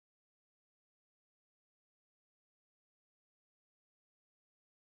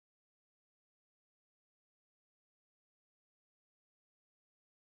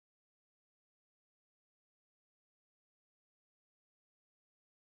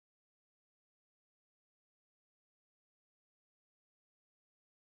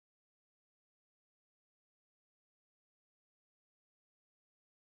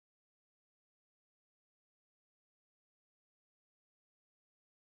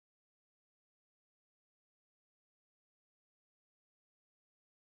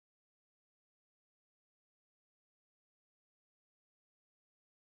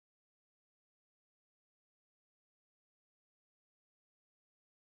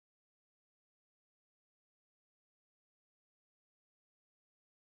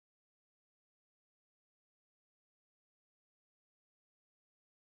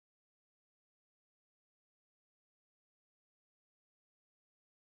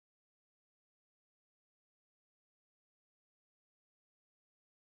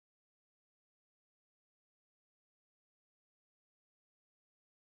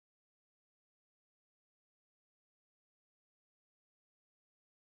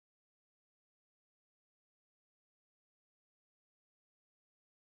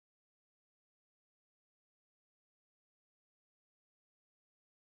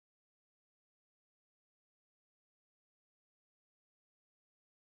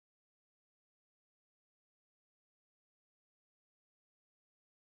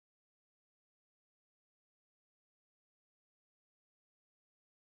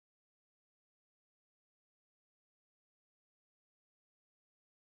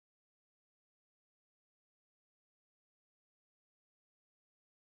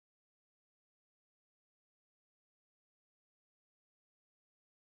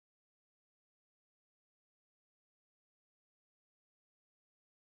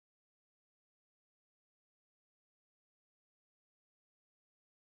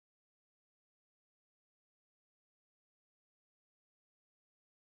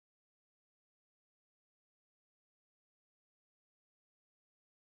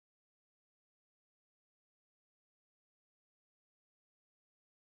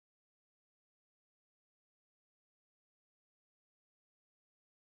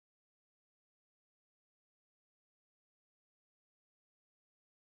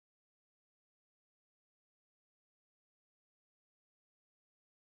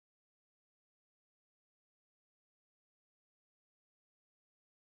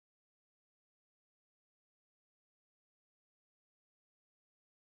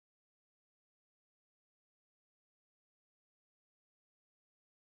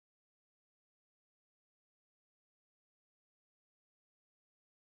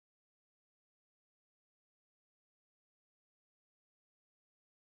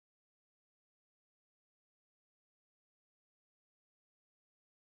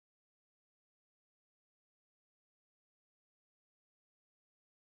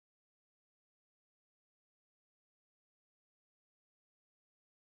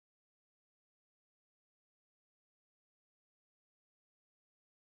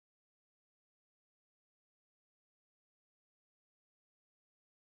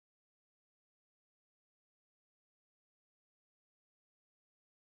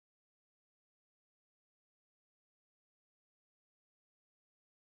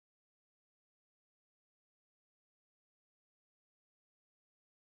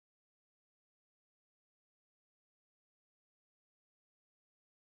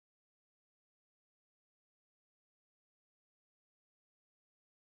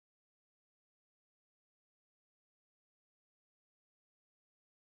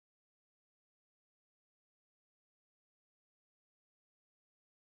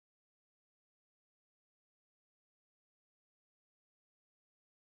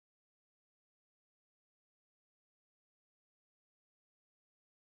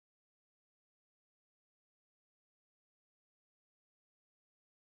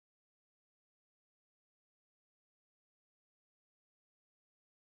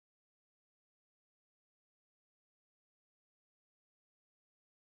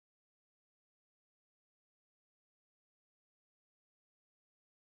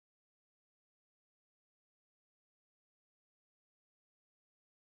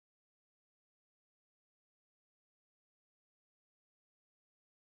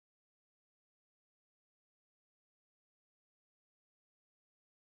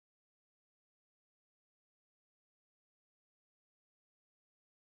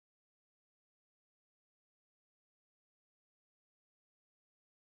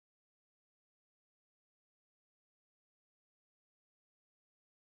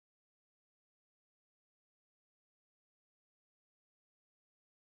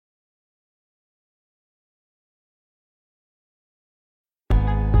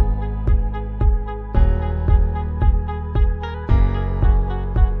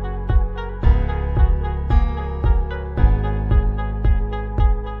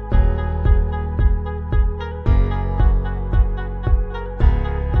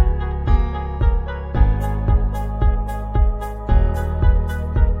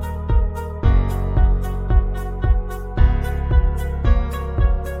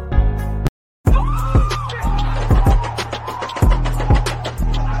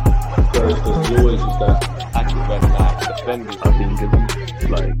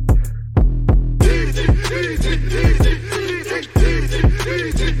like.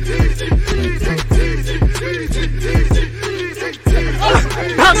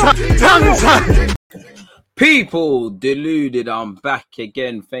 People deluded, I'm back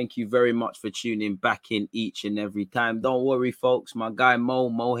again. Thank you very much for tuning back in each and every time. Don't worry, folks. My guy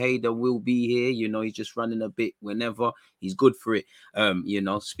Mo Hayder will be here. You know, he's just running a bit whenever. He's good for it. You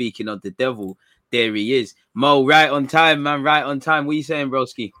know, speaking of the devil, there he is. Mo, right on time, man. Right on time. What are you saying,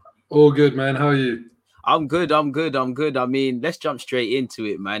 broski? All good, man. How are you? I'm good. I mean, let's jump straight into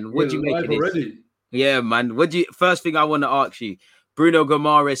it, man. What do you make of this? Already? Yeah, man. First thing I want to ask you, Bruno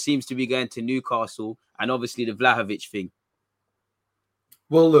Guimaraes seems to be going to Newcastle, and obviously the Vlahovic thing.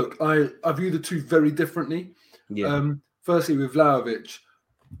 Well, look, I view the two very differently. Yeah. Firstly, with Vlahovic,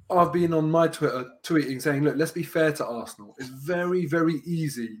 I've been on my Twitter tweeting saying, look, let's be fair to Arsenal. It's very, very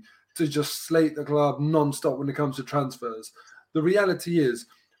easy to just slate the club non-stop when it comes to transfers. The reality is,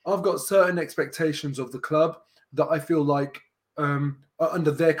 I've got certain expectations of the club that I feel like are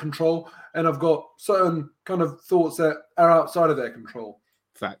under their control, and I've got certain kind of thoughts that are outside of their control.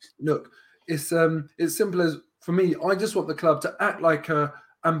 Facts. Look, it's simple as, for me, I just want the club to act like a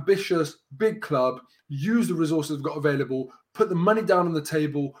ambitious big club, use the resources we've got available, put the money down on the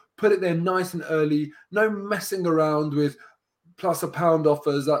table, put it there nice and early, no messing around with plus a pound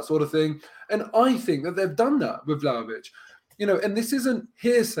offers, that sort of thing. And I think that they've done that with Vlahovic. You know, and this isn't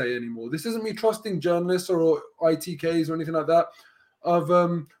hearsay anymore. This isn't me trusting journalists or ITKs or anything like that. I've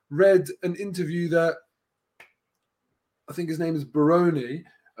read an interview that I think his name is Baroni,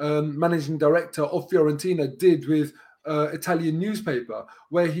 managing director of Fiorentina, did with Italian newspaper,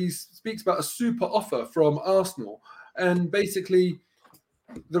 where he speaks about a super offer from Arsenal. And basically,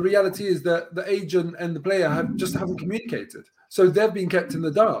 the reality is that the agent and the player haven't communicated. So they've been kept in the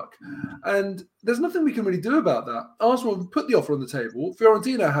dark. And there's nothing we can really do about that. Arsenal put the offer on the table.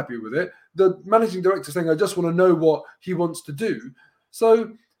 Fiorentina are happy with it. The managing director saying, I just want to know what he wants to do.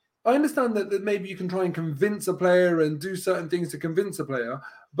 So I understand that maybe you can try and convince a player and do certain things to convince a player,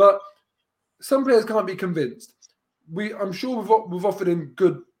 but some players can't be convinced. I'm sure we've offered him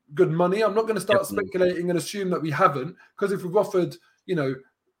good money. I'm not going to start speculating and assume that we haven't, because if we've offered, you know,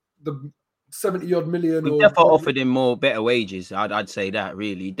 the 70-odd million, we definitely offered him better wages. I'd say that,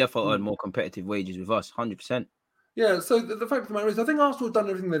 really. He definitely earned more competitive wages with us, 100%. Yeah, so the fact of the matter is, I think Arsenal have done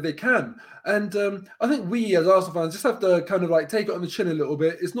everything that they can. And I think we, as Arsenal fans, just have to kind of like take it on the chin a little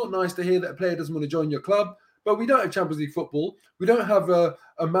bit. It's not nice to hear that a player doesn't want to join your club, but we don't have Champions League football. We don't have a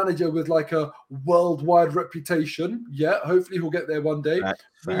manager with like a worldwide reputation yet. Hopefully he'll get there one day.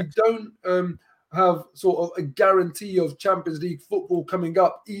 We don't have sort of a guarantee of Champions League football coming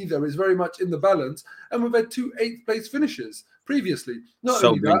up either. It's very much in the balance. And we've had 2 8th-place finishes previously. Not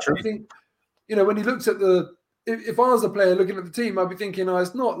only that, I think, you know, when he looks at if I was a player looking at the team, I'd be thinking,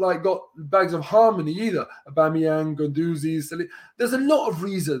 it's not like got bags of harmony either. Aubameyang, Guendouzi, there's a lot of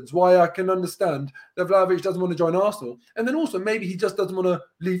reasons why I can understand that Vlahovic doesn't want to join Arsenal. And then also maybe he just doesn't want to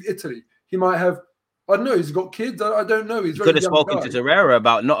leave Italy. He might have, I don't know, he's got kids. I don't know. He's could have spoken to Torreira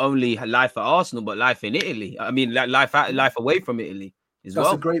about not only life at Arsenal, but life in Italy. I mean, life away from Italy as well.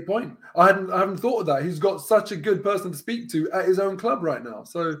 That's a great point. I haven't thought of that. He's got such a good person to speak to at his own club right now.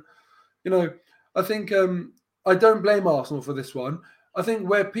 So, you know, I think I don't blame Arsenal for this one. I think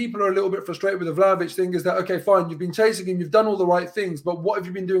where people are a little bit frustrated with the Vlahovic thing is that, okay, fine, you've been chasing him, you've done all the right things, but what have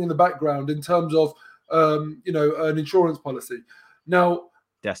you been doing in the background in terms of, you know, an insurance policy? Now,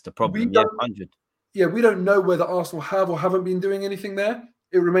 that's the problem. We don't know whether Arsenal have or haven't been doing anything there.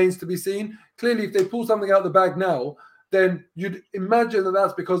 It remains to be seen. Clearly, if they pull something out of the bag now, then you'd imagine that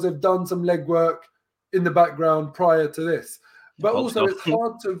that's because they've done some legwork in the background prior to this. But also, it's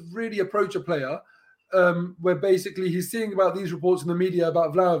hard to really approach a player where basically he's seeing about these reports in the media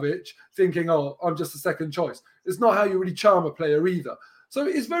about Vlahovic, thinking, oh, I'm just a second choice. It's not how you really charm a player either. So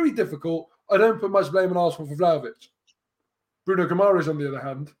it's very difficult. I don't put much blame on Arsenal for Vlahovic. Bruno Guimaraes, on the other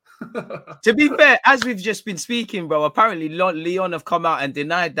hand. To be fair, as we've just been speaking, bro, apparently Lyon have come out and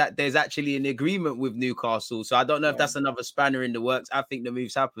denied that there's actually an agreement with Newcastle. So I don't know if that's another spanner in the works. I think the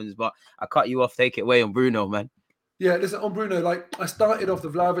moves happens, but I cut you off. Take it away on Bruno, man. Yeah, listen, on Bruno, like I started off the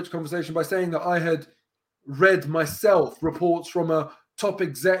Vlahovic conversation by saying that I had read myself reports from a top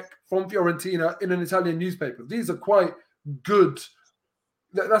exec from Fiorentina in an Italian newspaper. These are quite good.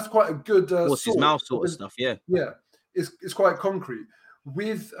 That's quite a good horse's mouth sort of stuff. Yeah, it's quite concrete.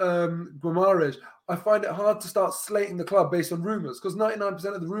 With Guimaraes, I find it hard to start slating the club based on rumours, because 99%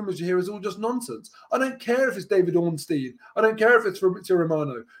 of the rumours you hear is all just nonsense. I don't care if it's David Ornstein. I don't care if it's Fabrizio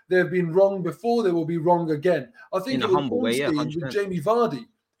Romano. They've been wrong before. They will be wrong again. I think it was Ornstein with Jamie Vardy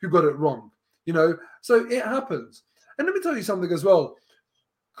who got it wrong. You know, so it happens. And let me tell you something as well.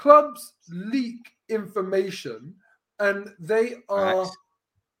 clubs leak information, and they are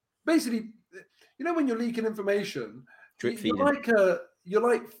basically, when you're leaking information, you're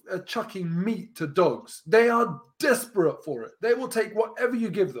like chucking meat to dogs. They are desperate for it. They will take whatever you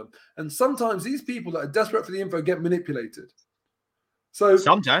give them. And sometimes these people that are desperate for the info get manipulated. So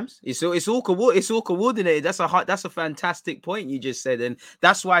sometimes it's all coordinated. That's a fantastic point you just said, and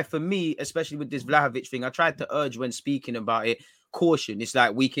that's why for me, especially with this Vlahovic thing, I tried to urge when speaking about it, caution. It's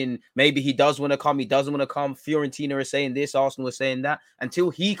like maybe he does want to come, he doesn't want to come. Fiorentina is saying this, Arsenal is saying that. Until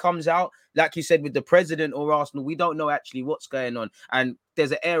he comes out, like you said, with the president or Arsenal, we don't know actually what's going on. And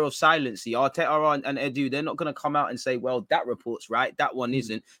there's an air of silence. Arteta and Edu, they're not going to come out and say, well, that report's right, that one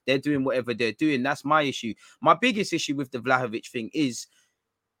isn't. They're doing whatever they're doing. That's my issue. My biggest issue with the Vlahovic thing is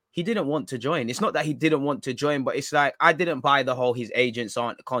he didn't want to join. It's not that he didn't want to join, but it's like, I didn't buy the whole his agents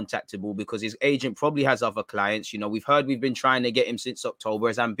aren't contactable because his agent probably has other clients. We've been trying to get him since October,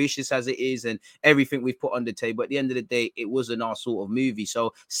 as ambitious as it is and everything we've put on the table. At the end of the day, it wasn't our sort of movie.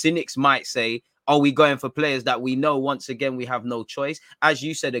 So cynics might say, are we going for players that we know once again we have no choice? As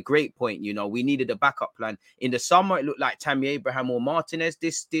you said, a great point. We needed a backup plan. In the summer, it looked like Tammy Abraham or Martinez.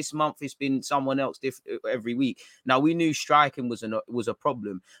 This month, it's been someone else every week. Now, we knew striking was a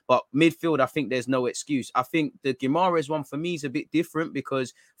problem, but midfield, I think there's no excuse. I think the Guimaraes one for me is a bit different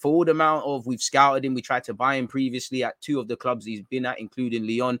because for all the amount of we've scouted him, we tried to buy him previously at 2 of the clubs he's been at, including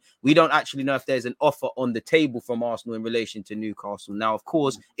Lyon. We don't actually know if there's an offer on the table from Arsenal in relation to Newcastle. Now, of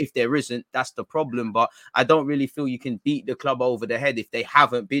course, if there isn't, that's the problem, but I don't really feel you can beat the club over the head if they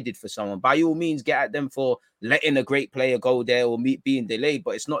haven't bidded for someone. By all means, get at them for letting a great player go there or being delayed,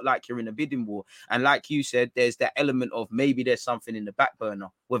 but it's not like you're in a bidding war. And like you said, there's that element of maybe there's something in the back burner.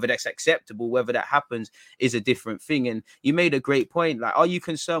 Whether that's acceptable, whether that happens is a different thing. And you made a great point. Like, are you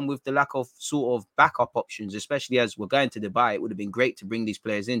concerned with the lack of sort of backup options, especially as we're going to Dubai? It would have been great to bring these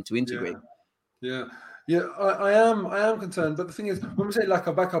players in to integrate. Yeah, I am concerned. But the thing is, when we say lack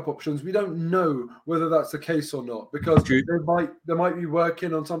of backup options, we don't know whether that's the case or not, because they might be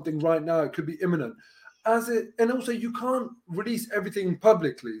working on something right now. It could be imminent. And also you can't release everything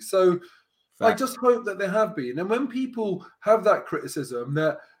publicly. So I just hope that there have been. And when people have that criticism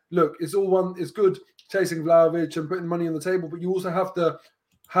that, look, it's good chasing Vlahovic and putting money on the table, but you also have to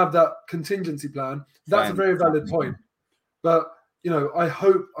have that contingency plan. That's a very valid point. But I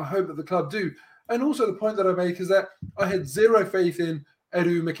hope that the club do. And also the point that I make is that I had zero faith in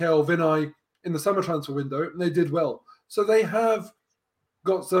Edu, Mikel, Vinay in the summer transfer window, and they did well. So they have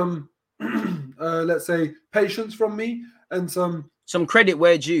got some, let's say, patience from me and some credit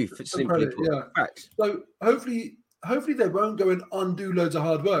where due. For simply credit, yeah. So hopefully they won't go and undo loads of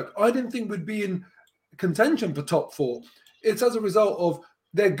hard work. I didn't think we'd be in contention for top 4. It's as a result of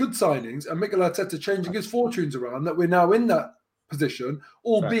their good signings and Mikel Arteta changing his fortunes around that we're now in that position,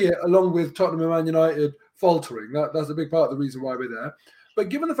 albeit along with Tottenham and Man United faltering. That's a big part of the reason why we're there. But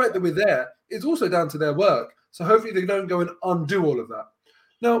given the fact that we're there, it's also down to their work. So hopefully they don't go and undo all of that.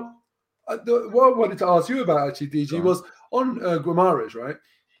 Now, what I wanted to ask you about actually, DG, was on Guimaraes, right?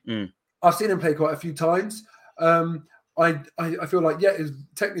 I've seen him play quite a few times. I feel like, he's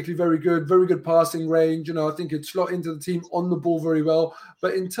technically very good passing range. I think he'd slot into the team on the ball very well.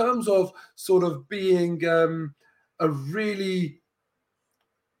 But in terms of sort of being a really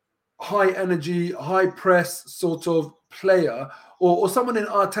high energy, high press sort of player, or someone in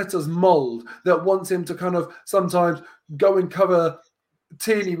Arteta's mold that wants him to kind of sometimes go and cover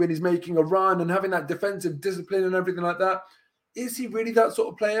Tierney when he's making a run and having that defensive discipline and everything like that. Is he really that sort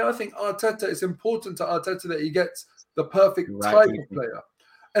of player? I think it's important to Arteta that he gets the perfect type of player.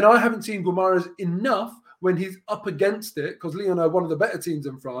 And I haven't seen Guimaraes enough when he's up against it, because Lyon are one of the better teams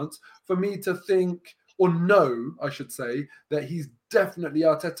in France, for me to think, or know, I should say, that he's definitely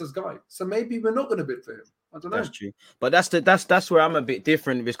Arteta's guy. So maybe we're not going to bid for him. I don't know. That's true. But that's where I'm a bit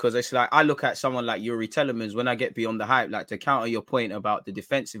different, because it's like I look at someone like Yuri Telemans when I get beyond the hype, like to counter your point about the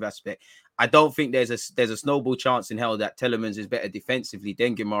defensive aspect. I don't think there's a snowball chance in hell that Telemans is better defensively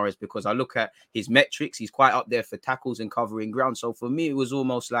than Guimaraes, because I look at his metrics, he's quite up there for tackles and covering ground. So for me, it was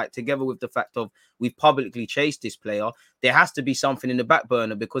almost like, together with the fact of we've publicly chased this player, there has to be something in the back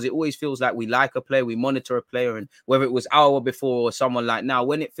burner, because it always feels like we like a player, we monitor a player, and whether it was Aouar before or someone like now,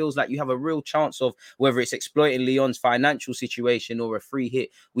 when it feels like you have a real chance of whether it's exploiting Lyon's financial situation or a free hit,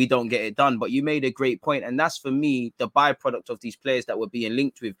 we don't get it done. But you made a great point, and that's for me the byproduct of these players that we're being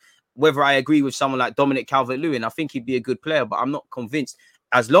linked with. Whether I agree with someone like Dominic Calvert-Lewin, I think he'd be a good player, but I'm not convinced.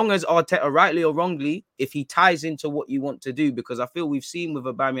 as long as Arteta, rightly or wrongly, if he ties into what you want to do, because I feel we've seen with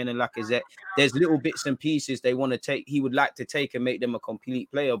Aubameyang and Lacazette, there's little bits and pieces they want to take, he would like to take and make them a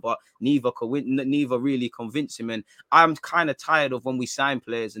complete player, but neither really convince him. And I'm kind of tired of when we sign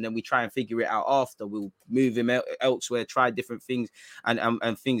players and then we try and figure it out after. We'll move him elsewhere, try different things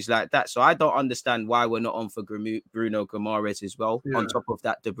and things like that. So I don't understand why we're not on for Bruno Guimaraes as well. Yeah. On top of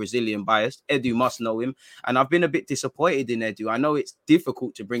that, the Brazilian bias. Edu must know him. And I've been a bit disappointed in Edu. I know it's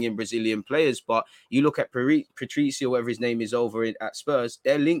difficult to bring in Brazilian players, but you look at Patricio, whatever his name is, over at Spurs,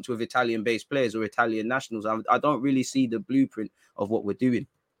 they're linked with Italian-based players or Italian nationals. I don't really see the blueprint of what we're doing.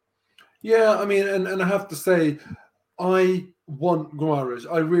 Yeah, I mean, and I have to say, I want Guimaraes.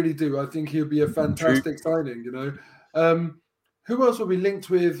 I really do. I think he'll be a fantastic signing, you know. Who else will be linked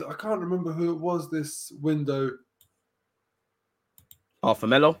with? I can't remember who it was this window. Arthur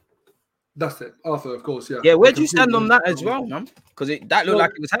Melo. That's it. Arthur, of course, yeah. Yeah, where do you stand on that as well, man? Because that looked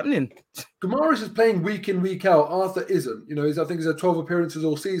like it was happening. Guimaraes is playing week in, week out. Arthur isn't. You know, I think he's had 12 appearances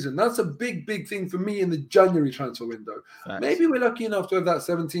all season. That's a big, big thing for me in the January transfer window. Thanks. Maybe we're lucky enough to have that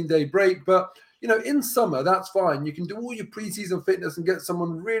 17-day break, but, you know, in summer, that's fine. You can do all your preseason fitness and get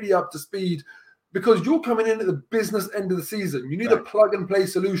someone really up to speed because you're coming in at the business end of the season. You need a plug-and-play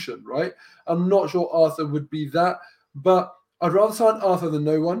solution, right? I'm not sure Arthur would be that, but I'd rather sign Arthur than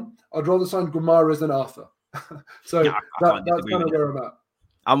no one. I'd rather sign Guimaraes than Arthur. So that's kind of where I'm at.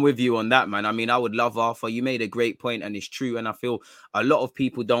 I'm with you on that, man. I mean, I would love Arthur. You made a great point, and it's true. And I feel a lot of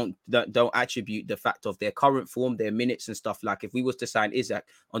people don't attribute the fact of their current form, their minutes and stuff. Like if we was to sign Isaac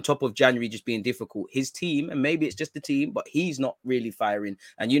on top of January just being difficult, his team, and maybe it's just the team, but he's not really firing.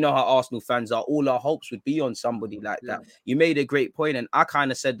 And you know how Arsenal fans are. All our hopes would be on somebody like that. You made a great point, and I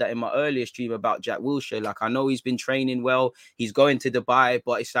kind of said that in my earlier stream about Jack Wilshere. Like I know he's been training well. He's going to Dubai,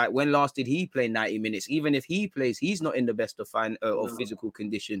 but it's like when last did he play 90 minutes? Even if he plays, he's not in the best of physical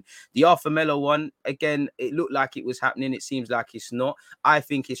condition. The Arthur Melo one, again, it looked like it was happening. It seems like it's not. I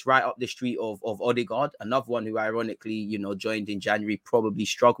think it's right up the street of Odegaard, another one who ironically, you know, joined in January, probably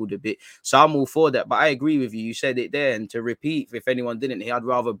struggled a bit. So I'm all for that. But I agree with you. You said it there. And to repeat, if anyone didn't, I'd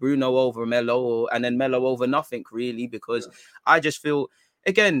rather Bruno over Melo and then Melo over nothing, really, because I just feel,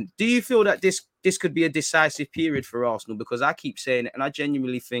 again, do you feel that this could be a decisive period for Arsenal? Because I keep saying it, and I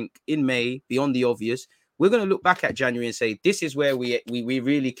genuinely think in May, beyond the obvious, we're going to look back at January and say, this is where we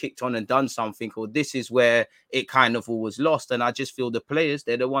really kicked on and done something, or this is where it kind of all was lost. And I just feel the players,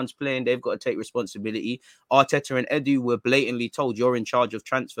 they're the ones playing. They've got to take responsibility. Arteta and Edu were blatantly told, you're in charge of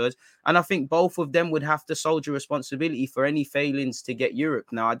transfers. And I think both of them would have to soldier responsibility for any failings to get Europe.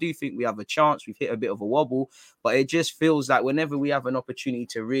 Now, I do think we have a chance. We've hit a bit of a wobble, but it just feels like whenever we have an opportunity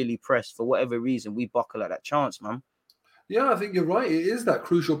to really press, for whatever reason, we buckle at that chance, man. Yeah, I think you're right. It is that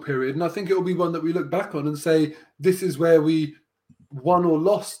crucial period. And I think it will be one that we look back on and say, this is where we won or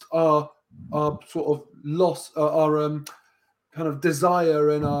lost our sort of kind of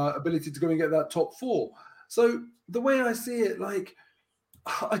desire and our ability to go and get that top four. So the way I see it, like,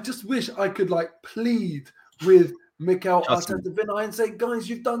 I just wish I could like plead with Mikel Arteta and say, guys,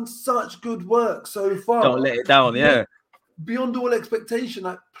 you've done such good work so far. Don't let it down, yeah. Beyond all expectation,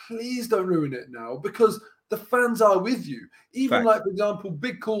 like, please don't ruin it now, because the fans are with you. Even like, for example,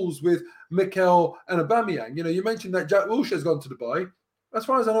 big calls with Mikel and Aubameyang. You know, you mentioned that Jack Wilshere's gone to Dubai. As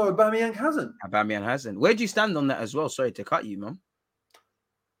far as I know, Aubameyang hasn't. Where do you stand on that as well? Sorry to cut you, man.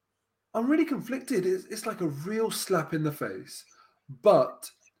 I'm really conflicted. It's like a real slap in the face.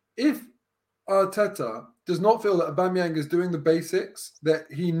 But if Arteta does not feel that Aubameyang is doing the basics that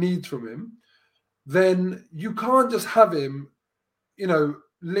he needs from him, then you can't just have him, you know,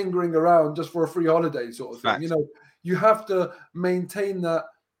 lingering around just for a free holiday sort of thing. You know, you have to maintain that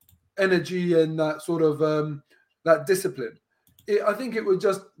energy and that sort of that discipline. I think it would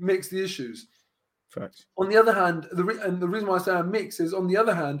just mix the issues. Facts. On the other hand, the reason why I say I mix is, on the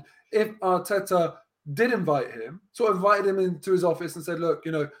other hand, if Arteta did invite him, sort of invited him into his office and said, look,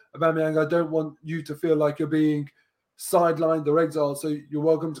 you know, Aubameyang, I don't want you to feel like you're being sidelined or exiled, so you're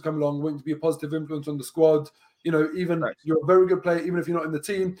welcome to come along. We want to be a positive influence on the squad. You know, even you're a very good player, even if you're not in the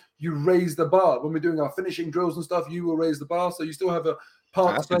team, you raise the bar. When we're doing our finishing drills and stuff, you will raise the bar. So you still have a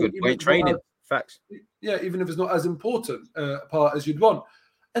part to play. That's a good point. Training. Facts. Yeah, even if it's not as important a part as you'd want.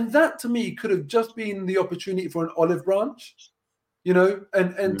 And that, to me, could have just been the opportunity for an olive branch, you know,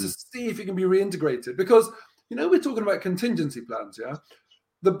 and to see if it can be reintegrated. Because, you know, we're talking about contingency plans, yeah?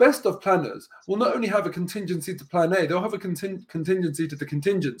 The best of planners will not only have a contingency to plan A, they'll have a contingency to the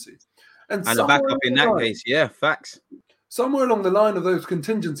contingency. And a backup in that case, yeah, facts. Somewhere along the line of those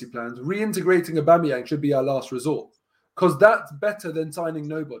contingency plans, reintegrating Aubameyang should be our last resort, because that's better than signing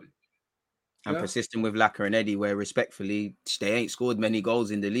nobody. And persisting with Laka and Eddie, where respectfully they ain't scored many goals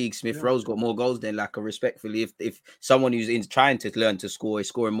in the league. Smith Rowe's got more goals than Laka. Respectfully, if someone who's trying to learn to score is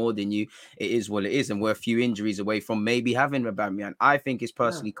scoring more than you, it is what it is. And we're a few injuries away from maybe having Aubameyang. I think it's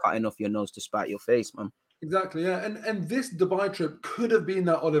personally cutting off your nose to spite your face, man. Exactly, yeah. And this Dubai trip could have been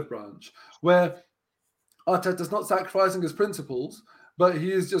that olive branch where Arteta's not sacrificing his principles, but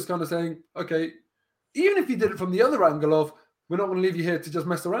he is just kind of saying, okay, even if he did it from the other angle of, we're not going to leave you here to just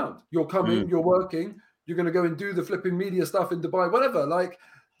mess around. You're coming, you're working, you're going to go and do the flipping media stuff in Dubai, whatever. Like,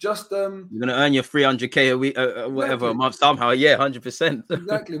 just you're going to earn your 300k a week, whatever a month somehow. Yeah, 100%.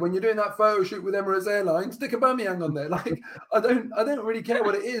 Exactly. When you're doing that photo shoot with Emirates Airlines, stick Aubameyang on there. Like, I don't really care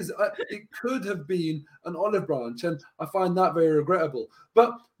what it is. It could have been an olive branch, and I find that very regrettable.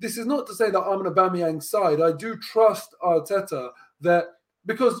 But this is not to say that I'm on Aubameyang's side. I do trust Arteta that.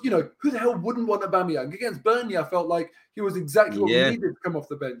 Because, who the hell wouldn't want Aubameyang? Against Burnley, I felt like he was exactly what we needed to come off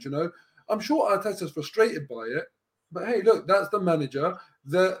the bench, I'm sure Arteta's frustrated by it. But, hey, look, that's the manager.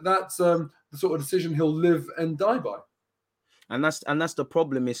 That's the sort of decision he'll live and die by. And that's the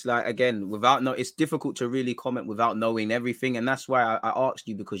problem. It's like, again, it's difficult to really comment without knowing everything. And that's why I asked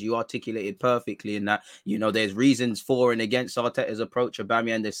you, because you articulated perfectly in that, there's reasons for and against Arteta's approach.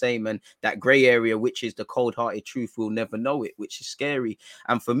 Aubameyang the same, and that grey area, which is the cold-hearted truth, we'll never know it, which is scary.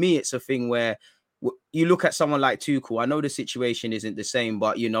 And for me, it's a thing where you look at someone like Tuchel. I know the situation isn't the same,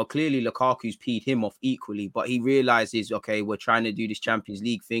 but clearly Lukaku's peed him off equally. But he realizes, okay, we're trying to do this Champions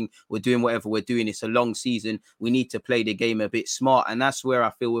League thing. We're doing whatever we're doing. It's a long season. We need to play the game a bit smart, and that's where I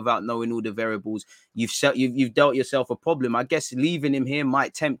feel, without knowing all the variables, you've dealt yourself a problem. I guess leaving him here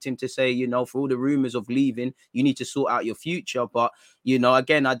might tempt him to say, for all the rumors of leaving, you need to sort out your future. But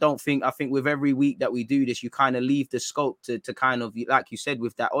again, I think with every week that we do this, you kind of leave the scope to kind of, like you said,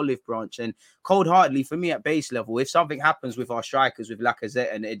 with that olive branch. And cold-heartedly, for me at base level, if something happens with our strikers, with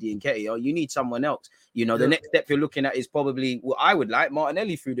Lacazette and Eddie Nketiah, you need someone else. The next step you're looking at is probably what I would like,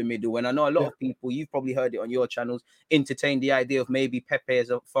 Martinelli through the middle. And I know a lot of people, you've probably heard it on your channels, entertain the idea of maybe Pepe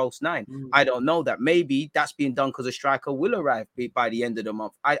as a false nine. I don't know that. Maybe that's being done because a striker will arrive by the end of the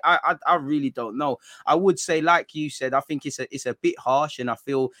month. I really don't know. I would say, like you said, I think it's a bit harsh, and I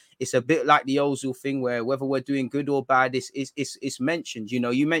feel it's a bit like the Ozil thing, where whether we're doing good or bad, it's mentioned.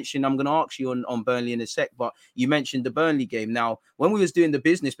 You mentioned, I'm going to ask you on Burnley in a sec, but you mentioned the Burnley game. Now, when we was doing the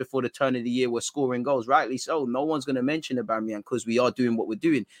business before the turn of the year, we're scoring goals, rightly so. No one's going to mention Aubameyang because we are doing what we're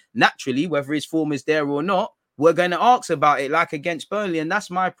doing. Naturally, whether his form is there or not, we're going to ask about it, like against Burnley. And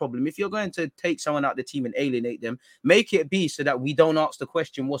that's my problem. If you're going to take someone out of the team and alienate them, make it be so that we don't ask the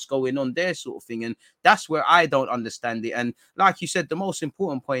question, what's going on there, sort of thing. And that's where I don't understand it. And like you said, the most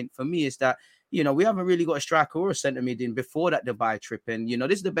important point for me is that, we haven't really got a striker or a centre mid in before that Dubai trip. And,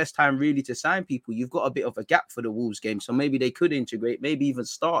 this is the best time really to sign people. You've got a bit of a gap for the Wolves game. So maybe they could integrate, maybe even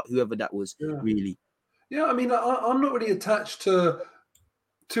start whoever that was, really. Yeah, I mean, I'm not really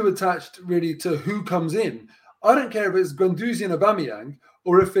too attached really to who comes in. I don't care if it's Guendouzi and Aubameyang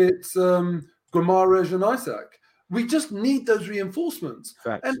or if it's Guimaraes and Isaac. We just need those reinforcements.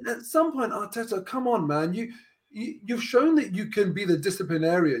 Facts. And at some point, Arteta, come on, man. You've shown that you can be the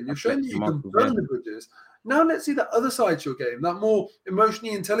disciplinarian. You've shown that you can burn the bridges. Now let's see that other side of your game, that more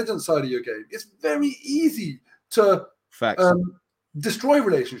emotionally intelligent side of your game. It's very easy to destroy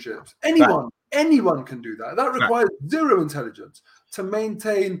relationships. Anyone can do that. That requires zero intelligence to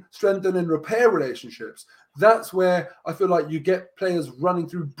maintain, strengthen, and repair relationships. That's where I feel like you get players running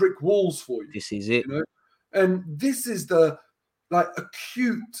through brick walls for you. This is it. And this is the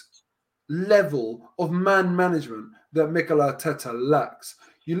acute level of man management that Mikel Arteta lacks.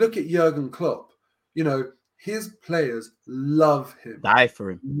 You look at Jurgen Klopp, his players love him. Die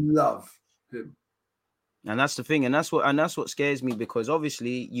for him. Love him. And that's the thing, and that's what scares me, because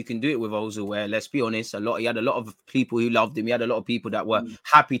obviously you can do it with Ozil, where, let's be honest, he had a lot of people who loved him. He had a lot of people that were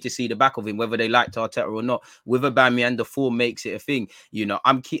happy to see the back of him, whether they liked Arteta or not. With Aubameyang, the form makes it a thing.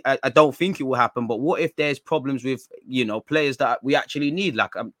 I don't think it will happen, but what if there's problems with players that we actually need,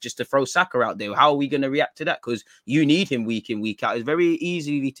 like just to throw Saka out there? How are we going to react to that? Because you need him week in, week out. It's very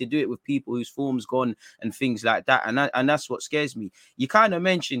easy to do it with people whose form's gone and things like that, and that's what scares me. You kind of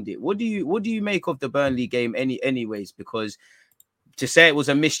mentioned it. What do you make of the Burnley game anyways? Because to say it was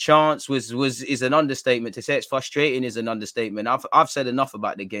a mischance is an understatement. To say it's frustrating is an understatement. I've said enough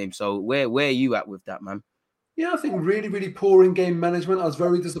about the game. So where are you at with that, man? Yeah, I think really, really poor in-game management. I was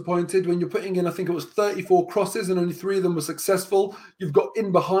very disappointed when you're putting in, I think it was 34 crosses and only 3 of them were successful. You've got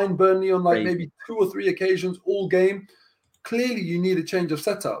in behind Burnley on maybe 2 or 3 occasions all game. Clearly, you need a change of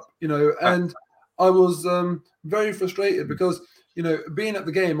setup, and I was very frustrated because, being at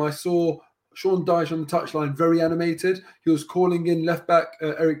the game, I saw Sean Dyche on the touchline, very animated. He was calling in left back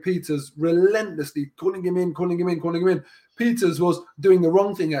Eric Peters relentlessly, calling him in. Peters was doing the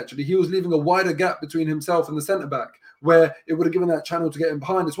wrong thing, actually. He was leaving a wider gap between himself and the centre-back, where it would have given that channel to get him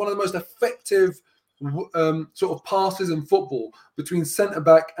behind. It's one of the most effective sort of passes in football between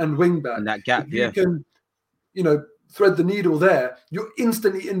centre-back and wing-back. And that gap, you can, thread the needle there, you're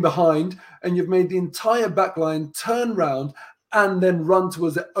instantly in behind, and you've made the entire back line turn round and then run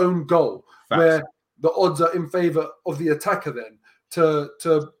towards their own goal. Facts. Where the odds are in favour of the attacker then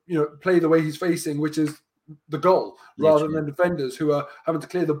to play the way he's facing, which is the goal, rather than defenders who are having to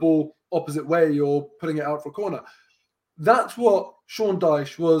clear the ball opposite way or putting it out for a corner. That's what Sean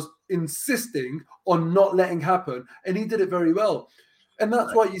Dyche was insisting on not letting happen, and he did it very well. And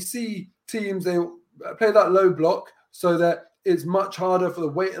that's why you see teams, they play that low block so that it's much harder for the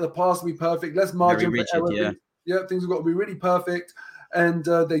weight of the pass to be perfect, less margin for error. Yeah, things have got to be really perfect, and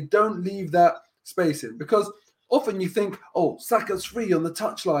they don't leave that space in, because often you think, oh, Saka's free on the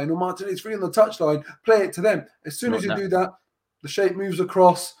touchline or Martinelli's free on the touchline, play it to them. As soon as you do that, the shape moves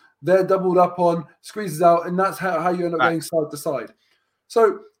across, they're doubled up on, squeezes out, and that's how you end up going side to side.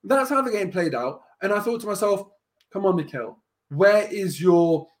 So that's how the game played out. And I thought to myself, come on, Mikel, where is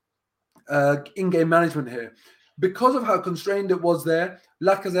your in-game management here? Because of how constrained it was there,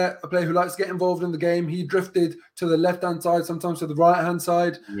 Lacazette, a player who likes to get involved in the game, he drifted to the left-hand side, sometimes to the right-hand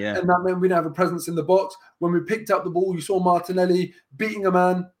side. Yeah. And that meant we didn't have a presence in the box. When we picked up the ball, you saw Martinelli beating a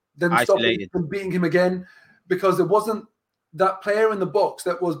man, then stopping and beating him again, because there wasn't that player in the box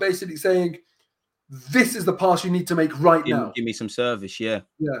that was basically saying, this is the pass you need to make right now. Give me some service, yeah.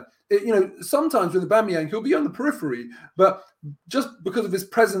 Yeah. Sometimes with Aubameyang, he'll be on the periphery, but just because of his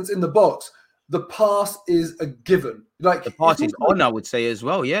presence in the box, the pass is a given. Like the pass is on, I would say as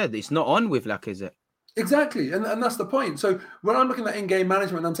well. Yeah, it's not on with Lacazette. Exactly, and that's the point. So when I'm looking at in-game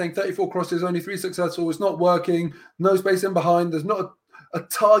management, I'm saying 34 crosses, only 3 successful. It's not working. No space in behind. There's not a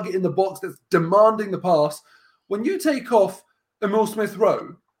target in the box that's demanding the pass. When you take off Emile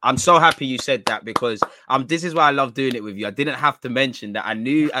Smith-Rowe, I'm so happy you said that, because this is why I love doing it with you. I didn't have to mention that. I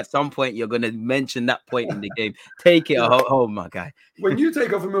knew at some point you're going to mention that point in the game. Take it home, my guy. When you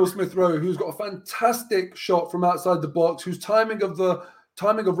take off Emile Smith-Rowe, who's got a fantastic shot from outside the box, whose timing of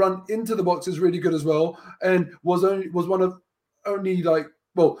run into the box is really good as well, and was one of only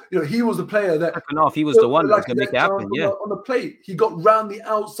he was the player that second half, he was the one that could make it happen. On the plate, he got round the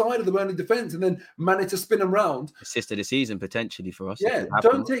outside of the Burnley defense and then managed to spin him round. Assist of the season potentially for us. Yeah,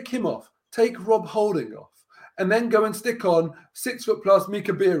 don't take him off. Take Rob Holding off, and then go and stick on 6 foot plus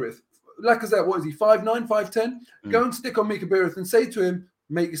Mika Beerith. Lacazette, what is he? 5'9", 5'10"? Go and stick on Mika Beerith and say to him,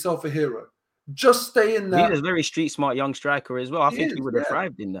 "Make yourself a hero. Just stay in that." He's a very street smart young striker as well. I think he would have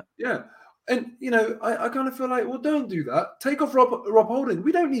thrived in that. Yeah. And, I kind of feel like, well, don't do that. Take off Rob Holding.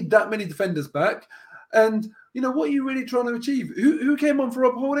 We don't need that many defenders back. And, what are you really trying to achieve? Who came on for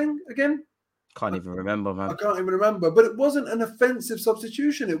Rob Holding again? Can't even remember, man. I can't even remember. But it wasn't an offensive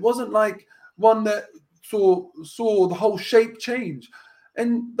substitution. It wasn't like one that saw the whole shape change.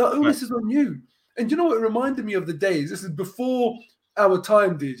 And the onus is on you. And you know what? It reminded me of the days. This is before our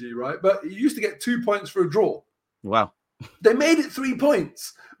time, DG, right? But you used to get 2 points for a draw. Wow. They made it 3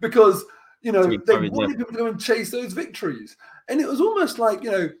 points because... they wanted people to go and chase those victories. And it was almost like,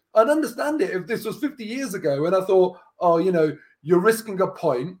 I'd understand it if this was 50 years ago and I thought, you're risking a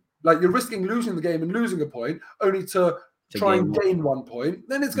point, like you're risking losing the game and losing a point only to try and gain 1 point.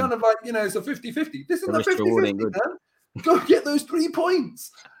 Then it's kind of like, it's a 50-50. This isn't a 50-50, man. Go get those 3 points.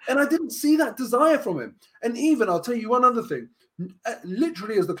 And I didn't see that desire from him. And even, I'll tell you one other thing,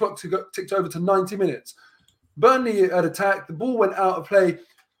 literally as the clock ticked over to 90 minutes, Burnley had attacked, the ball went out of play.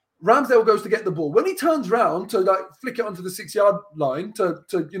 Ramsdale goes to get the ball. When he turns round to flick it onto the 6-yard line to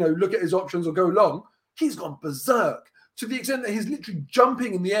look at his options or go long, he's gone berserk to the extent that he's literally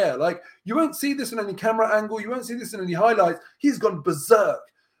jumping in the air. Like, you won't see this in any camera angle. You won't see this in any highlights. He's gone berserk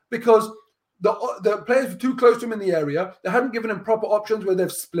because the players were too close to him in the area. They hadn't given him proper options where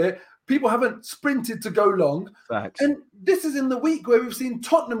they've split. People haven't sprinted to go long. Facts. And this is in the week where we've seen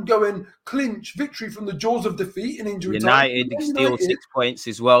Tottenham go and clinch victory from the jaws of defeat in injury time. United steal 6 points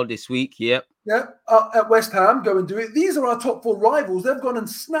as well this week. Yep. Yeah. At West Ham, go and do it. These are our top 4 rivals. They've gone and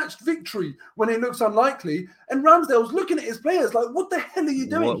snatched victory when it looks unlikely. And Ramsdale's looking at his players like, what the hell are you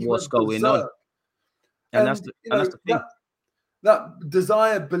doing? What's going on? And that's the thing. That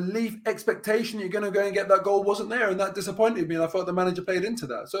desire, belief, expectation you're going to go and get that goal wasn't there, and that disappointed me. And I thought the manager played into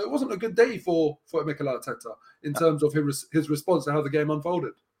that. So it wasn't a good day for Mikel Arteta in terms of his response to how the game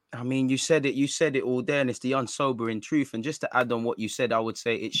unfolded. I mean, you said it all there, and it's the unsobering truth. And just to add on what you said, I would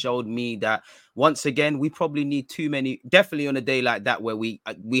say it showed me that once again, we probably need too many, definitely on a day like that, where we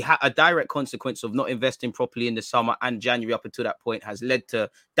had a direct consequence of not investing properly in the summer and January up until that point has led to,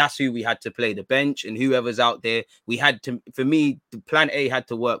 that's who we had to play, the bench, and whoever's out there. We had to, for me, the plan A had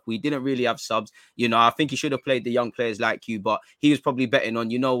to work. We didn't really have subs. I think he should have played the young players like you, but he was probably betting on,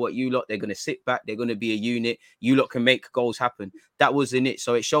 you know what, you lot, they're going to sit back. They're going to be a unit. You lot can make goals happen. That was in it.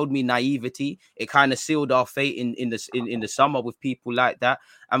 So it showed me naivety. It kind of sealed our fate in the summer with people like that.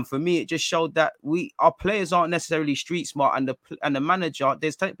 And for me, it just showed that our players aren't necessarily street smart, and the manager,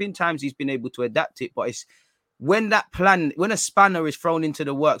 there's been times he's been able to adapt it, but it's when a spanner is thrown into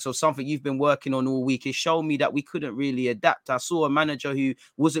the works or something you've been working on all week, it showed me that we couldn't really adapt. I saw a manager who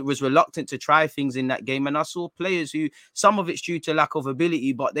was reluctant to try things in that game, and I saw players who, some of it's due to lack of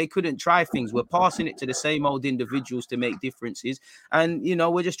ability, but they couldn't try things. We're passing it to the same old individuals to make differences, and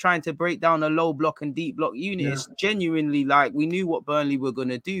we're just trying to break down a low block and deep block unit. Yeah. It's genuinely like we knew what Burnley were going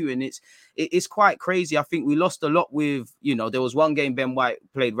to do, and it's quite crazy. I think we lost a lot with, there was one game Ben White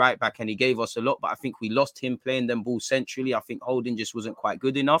played right back and he gave us a lot, but I think we lost him playing them balls centrally. I think Holding just wasn't quite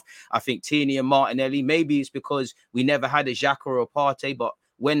good enough. I think Tierney and Martinelli, maybe it's because we never had a Xhaka or a Partey, but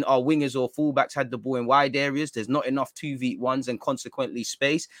when our wingers or fullbacks had the ball in wide areas, there's not enough 2v1s and consequently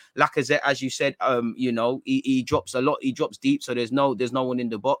space. Lacazette, as you said, he drops a lot. He drops deep, so there's no one in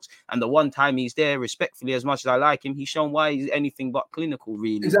the box. And the one time he's there, respectfully, as much as I like him, he's shown why he's anything but clinical,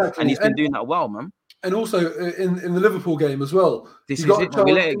 really. Exactly. And he's been doing that well, man. And also in the Liverpool game as well. This is it.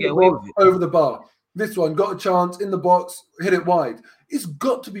 We let it get away with it. Over the bar. This one got a chance in the box, hit it wide. It's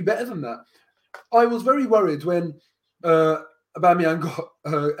got to be better than that. I was very worried when Aubameyang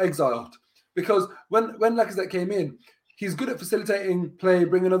got exiled, because when Lacazette came in, he's good at facilitating play,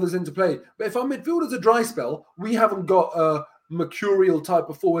 bringing others into play. But if our midfield is a dry spell, we haven't got a mercurial type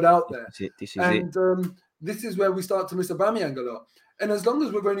of forward out there. This is where we start to miss Aubameyang a lot. And as long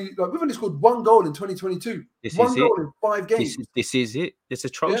as we've only scored one goal in 2022, one goal in 5 games. This is it. It's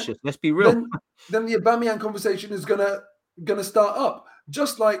atrocious. Yeah? Let's be real. Then the Aubameyang conversation is gonna start up.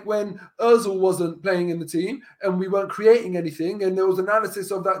 Just like when Ozil wasn't playing in the team and we weren't creating anything, and there was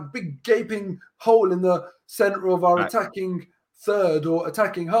analysis of that big gaping hole in the center of our attacking third or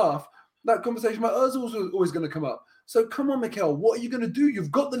attacking half. That conversation about Ozil was always going to come up. So come on, Mikel, what are you going to do?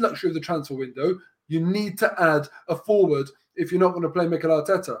 You've got the luxury of the transfer window. You need to add a forward if you're not going to play Mikel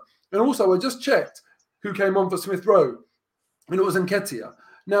Arteta. And also, I just checked who came on for Smith Rowe, and it was Nketiah.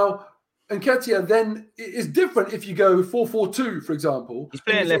 Now, Nketiah then is different if you go 4-4-2, for example. He's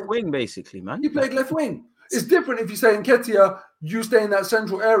playing left wing, basically, man. He played left wing. It's different if you say Nketiah, you stay in that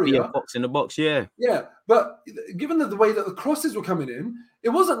central area. Yeah, box in the box, yeah. Yeah, but given the way that the crosses were coming in, it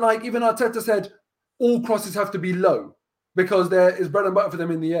wasn't like even Arteta said all crosses have to be low because there is bread and butter for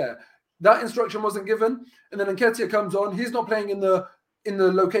them in the air. That instruction wasn't given. And then Nketiah comes on. He's not playing in the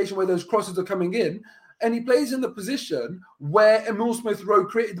location where those crosses are coming in. And he plays in the position where Emile Smith Rowe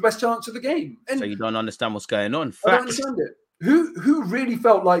created the best chance of the game. And so you don't understand what's going on. I don't understand it. Who really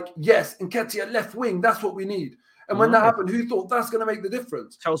felt like, yes, Nketiah left wing, that's what we need. And when that happened, who thought that's going to make the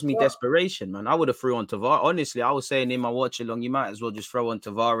difference? Tells me desperation, man. I would have threw on Tavares. Honestly, I was saying in my watch along, you might as well just throw on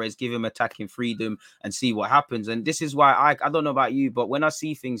Tavares, give him attacking freedom and see what happens. And this is why I don't know about you, but when I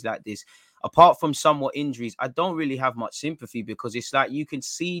see things like this, apart from somewhat injuries, I don't really have much sympathy, because it's like you can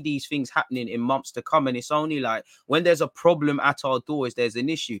see these things happening in months to come. And it's only like when there's a problem at our doors, there's an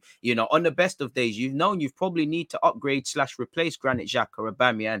issue. On the best of days, you've probably need to upgrade / replace Granit Xhaka or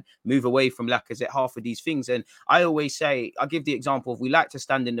Aubameyang, move away from Lacazette, half of these things. And I always say, I give the example of, we like to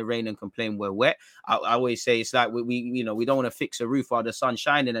stand in the rain and complain we're wet. I always say it's like we don't want to fix a roof while the sun's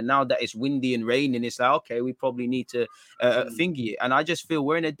shining. And now that it's windy and raining, it's like, okay, we probably need to thingy it. And I just feel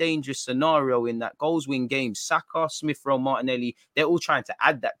we're in a dangerous scenario in that goals win games. Saka, Smith Rowe, Martinelli, they're all trying to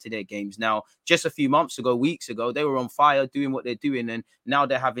add that to their games. Now, just a few weeks ago, they were on fire doing what they're doing, and now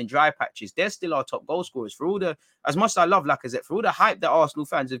they're having dry patches. They're still our top goal scorers. As much as I love Lacazette, for all the hype that Arsenal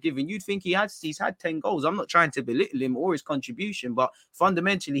fans have given, you'd think he's had 10 goals. I'm not trying to belittle him or his contribution, but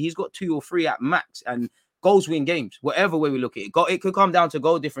fundamentally, he's got 2 or 3 at max, and goals win games, whatever way we look at it. It could come down to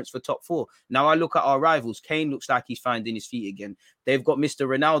goal difference for top 4. Now I look at our rivals. Kane looks like he's finding his feet again. They've got Mr.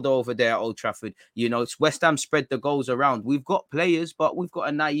 Ronaldo over there at Old Trafford. It's West Ham spread the goals around. We've got players, but we've got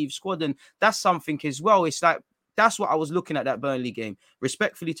a naive squad, and that's something as well. It's like, that's what I was looking at that Burnley game.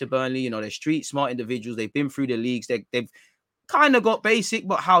 Respectfully to Burnley, they're street smart individuals. They've been through the leagues. They've kind of got basic,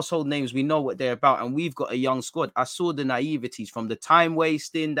 but household names. We know what they're about, and we've got a young squad. I saw the naiveties from the time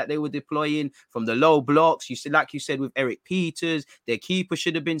wasting that they were deploying, from the low blocks. You said, like you said, with Eric Peters, their keeper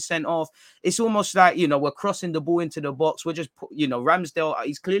should have been sent off. It's almost like, you know, we're crossing the ball into the box. We're just, you know, Ramsdale,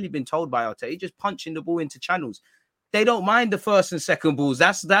 he's clearly been told by Arteta, he's just punching the ball into channels. They don't mind the first and second balls.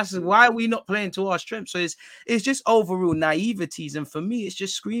 That's why we're not playing to our strength. So it's just overall naiveties, and for me, it's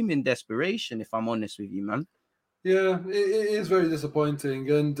just screaming desperation. If I'm honest with you, man. Yeah, it is very disappointing,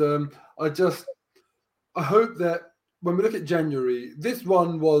 and I hope that when we look at January, this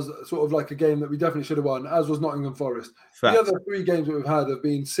one was sort of like a game that we definitely should have won, as was Nottingham Forest. Facts. The other 3 games that we've had have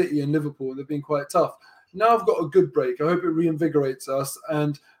been City and Liverpool, and they've been quite tough. Now I've got a good break. I hope it reinvigorates us,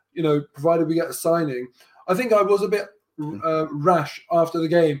 and, you know, provided we get a signing. I think I was a bit rash after the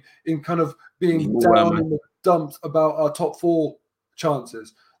game in kind of being down in the dumps about our top 4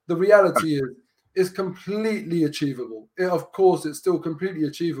 chances. The reality is, it's completely achievable. Of course, it's still completely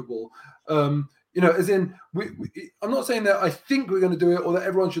achievable. You know, as in, I'm not saying that I think we're going to do it or that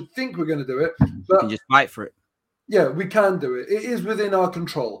everyone should think we're going to do it, but you can just fight for it. Yeah, we can do it. It is within our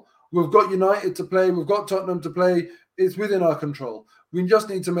control. We've got United to play. We've got Tottenham to play. It's within our control. We just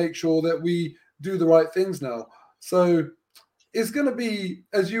need to make sure that we do the right things now. So it's going to be,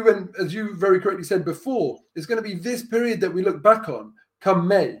 as you very correctly said before, it's going to be this period that we look back on come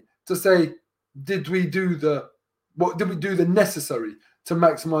May to say, did we do the necessary to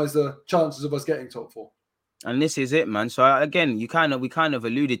maximize the chances of us getting top 4? And this is it, man. So again, we kind of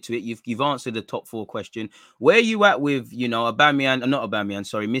alluded to it. You've answered the top 4 question. Where are you at with, you know,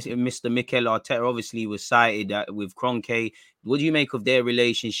 Mr. Mikel Arteta obviously was cited with Kroenke. What do you make of their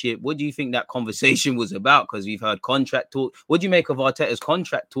relationship? What do you think that conversation was about? Because we've heard contract talk. What do you make of Arteta's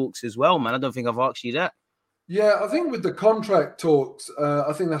contract talks as well, man? I don't think I've asked you that. Yeah, I think with the contract talks,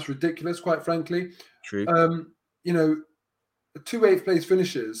 I think that's ridiculous, quite frankly. True. You know, 2 8th place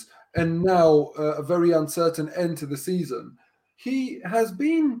finishes and now a very uncertain end to the season. He has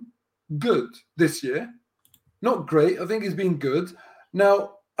been good this year. Not great. I think he's been good.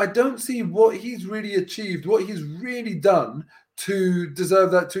 Now, I don't see what he's really achieved, what he's really done to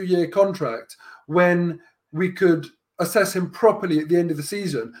deserve that 2-year contract when we could assess him properly at the end of the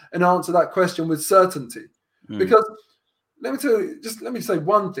season and answer that question with certainty. Because let me say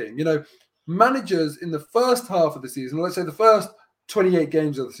one thing, you know, managers in the first half of the season, let's say the first 28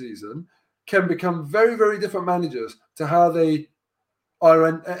 games of the season, can become very, very different managers to how they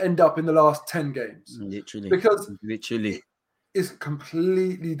end up in the last 10 games. Literally. Because it's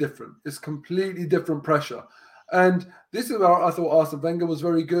completely different. It's completely different pressure. And this is where I thought Arsene Wenger was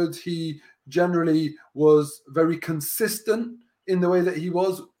very good. He generally was very consistent in the way that he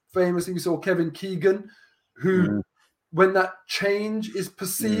was. Famously, we saw Kevin Keegan, who, when that change is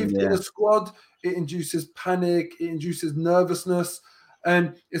perceived in a squad, it induces panic, it induces nervousness,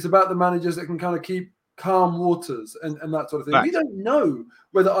 and it's about the managers that can kind of keep calm waters and that sort of thing. Right. We don't know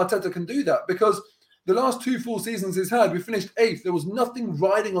whether Arteta can do that because the last 2 full seasons he's had, we finished 8th. There was nothing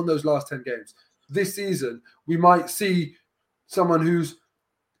riding on those last 10 games. This season, we might see someone who's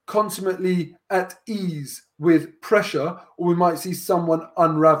consummately at ease with pressure, or we might see someone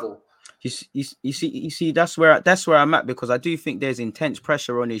unravel. You see, that's where I'm at, because I do think there's intense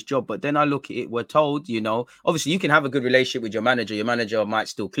pressure on his job. But then I look at it, we're told, you know, obviously you can have a good relationship with your manager. Your manager might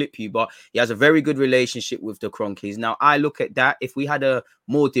still clip you, but he has a very good relationship with the Kroenkes. Now, I look at that. If we had a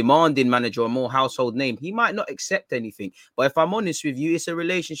more demanding manager or more household name, he might not accept anything. But if I'm honest with you, it's a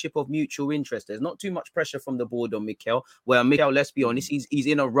relationship of mutual interest. There's not too much pressure from the board on Mikel. Where Mikel, let's be honest, he's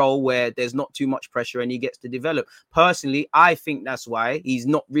in a role where there's not too much pressure and he gets to develop. Personally, I think that's why he's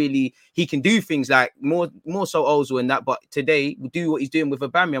not really. He can do things like more so Ozil and that, but today do what he's doing with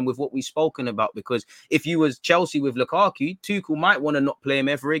Aubameyang, with what we've spoken about. Because if you was Chelsea with Lukaku, Tuchel might want to not play him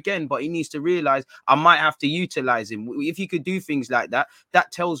ever again, but he needs to realize I might have to utilize him. If you could do things like that,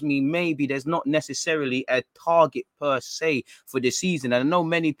 that tells me maybe there's not necessarily a target per se for the season. And I know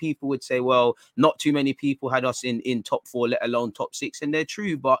many people would say, well, not too many people had us in top 4, let alone top 6, and they're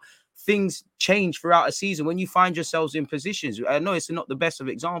true, but things change throughout a season when you find yourselves in positions. I know it's not the best of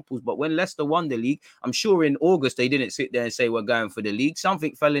examples, but when Leicester won the league, I'm sure in August they didn't sit there and say we're going for the league.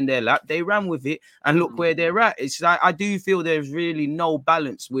 Something fell in their lap. They ran with it, and look where they're at. It's like I do feel there's really no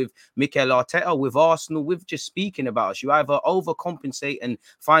balance with Mikel Arteta, with Arsenal, with just speaking about us. You either overcompensate and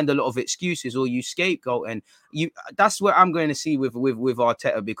find a lot of excuses, or you scapegoat. And that's what I'm going to see with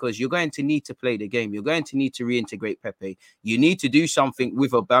Arteta, because you're going to need to play the game. You're going to need to reintegrate Pepe. You need to do something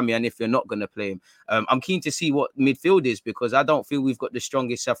with Aubameyang if you're not going to play him. I'm keen to see what midfield is, because I don't feel we've got the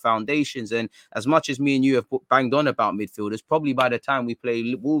strongest foundations. And as much as me and you have banged on about midfielders, probably by the time we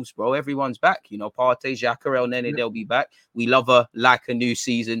play Wolves, bro, everyone's back. You know, Partey, Xhaka, El Nene, they'll be back. We love a new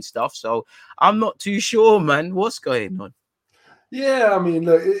season stuff. So I'm not too sure, man, what's going on. Yeah, I mean,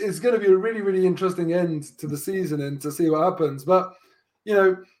 look, it's going to be a really, really interesting end to the season and to see what happens. But, you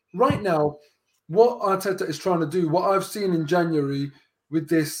know, right now, what Arteta is trying to do, what I've seen in January with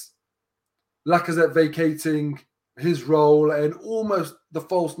this Lacazette vacating his role and almost the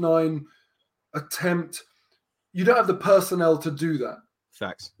false nine attempt, you don't have the personnel to do that.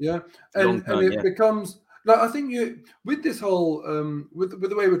 Facts. Yeah. And it becomes, like, I think with this whole, with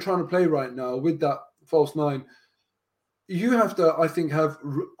the way we're trying to play right now, with that false nine, you have to, I think, have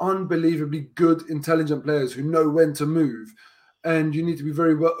unbelievably good, intelligent players who know when to move. And you need to be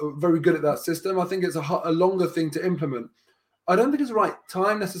very good at that system. I think it's a longer thing to implement. I don't think it's the right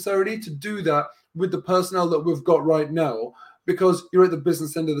time necessarily to do that with the personnel that we've got right now, because you're at the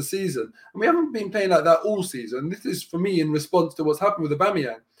business end of the season. And we haven't been playing like that all season. This is, for me, in response to what's happened with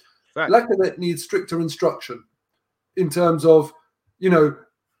Aubameyang. Lacazette needs stricter instruction in terms of, you know,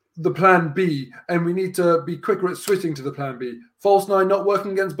 the plan B, and we need to be quicker at switching to the plan B. False nine not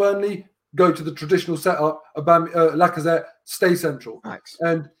working against Burnley, go to the traditional setup. Lacazette, stay central. Thanks.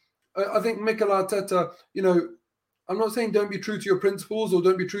 And I think Mikel Arteta, you know, I'm not saying don't be true to your principles or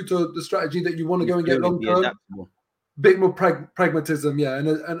don't be true to the strategy that you want to go and get long term. Bit more pragmatism, yeah, and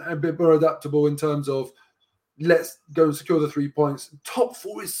a bit more adaptable in terms of let's go and secure the 3 points. Top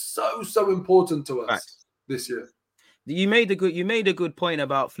four is so important to us this year. You made a good point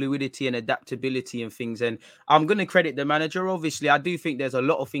about fluidity and adaptability and things, and I'm going to credit the manager. Obviously, I do think there's a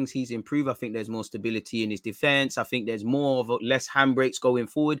lot of things he's improved. I think there's more stability in his defense. I think there's less handbrakes going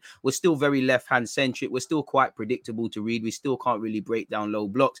forward. We're still very left-hand centric. We're still quite predictable to read. We still can't really break down low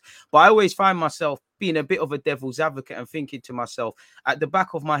blocks. But I always find myself being a bit of a devil's advocate and thinking to myself at the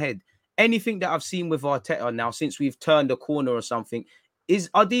back of my head, anything that I've seen with Arteta now since we've turned a corner or something,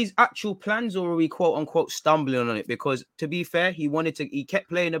 are these actual plans, or are we quote unquote stumbling on it? Because to be fair, he kept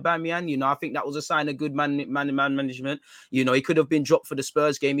playing Aubameyang. You know, I think that was a sign of good man management. You know, he could have been dropped for the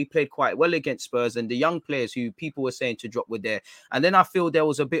Spurs game. He played quite well against Spurs, and the young players who people were saying to drop were there. And then I feel there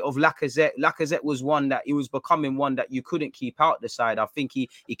was a bit of Lacazette. Lacazette was one that he was becoming one that you couldn't keep out the side. I think he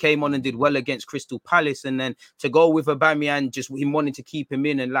came on and did well against Crystal Palace, and then to go with Aubameyang, just him wanting to keep him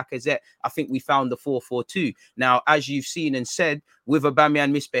in, and Lacazette, I think we found the 4-4-2. Now, as you've seen and said, with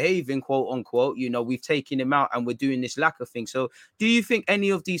Aubameyang misbehaving, quote unquote, you know, we've taken him out and we're doing this Lacazette thing. So do you think any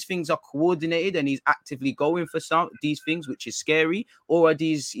of these things are coordinated and he's actively going for some of these things, which is scary, or are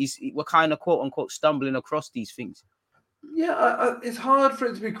we're kind of quote unquote stumbling across these things? Yeah, it's hard for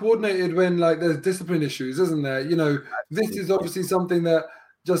it to be coordinated when like there's discipline issues, isn't there? You know, this is obviously something that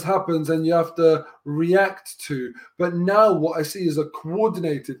just happens and you have to react to. But now what I see as a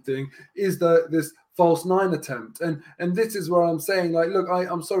coordinated thing is this false nine attempt. And this is where I'm saying, like, look,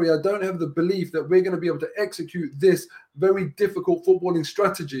 I'm sorry, I don't have the belief that we're going to be able to execute this very difficult footballing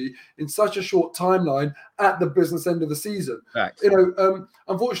strategy in such a short timeline at the business end of the season. Facts. You know,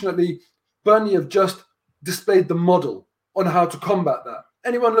 unfortunately, Burnley have just displayed the model on how to combat that.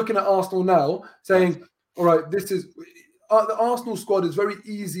 Anyone looking at Arsenal now saying, all right, this is... the Arsenal squad is very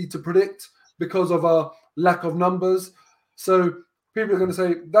easy to predict because of our lack of numbers. So people are going to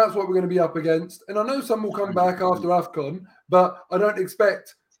say, that's what we're going to be up against. And I know some will come back after AFCON, but I don't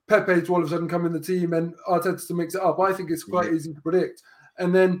expect Pepe to all of a sudden come in the team and Arteta to mix it up. I think it's quite easy to predict.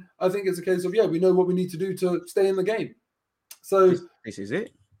 And then I think it's a case of, we know what we need to do to stay in the game. So this is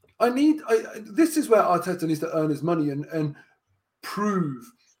it. This is where Arteta needs to earn his money and prove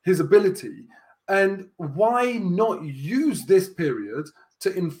his ability. And why not use this period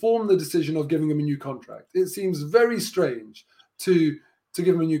to inform the decision of giving him a new contract? It seems very strange to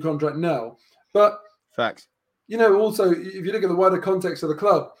give him a new contract now. But facts. You know, also, if you look at the wider context of the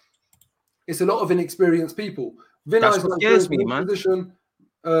club, it's a lot of inexperienced people. Vinay's not experienced in his position.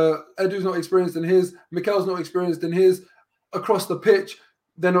 Edu's not experienced in his. Mikel's not experienced in his. Across the pitch,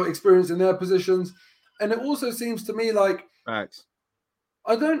 they're not experienced in their positions. And it also seems to me like... Facts.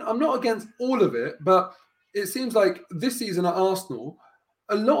 I'm not against all of it, but it seems like this season at Arsenal,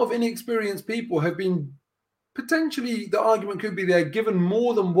 a lot of inexperienced people have been potentially, the argument could be they're given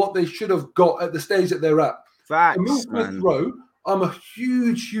more than what they should have got at the stage that they're at. Facts, Emile Smith-Rowe, I'm a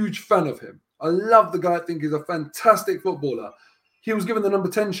huge fan of him. I love the guy. I think he's a fantastic footballer. He was given the number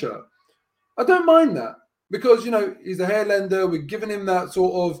 10 shirt. I don't mind that because, you know, he's a hair lender. We're giving him that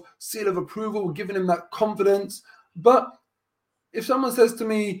sort of seal of approval. We're giving him that confidence. But if someone says to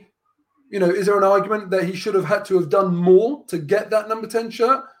me, you know, is there an argument that he should have had to have done more to get that number 10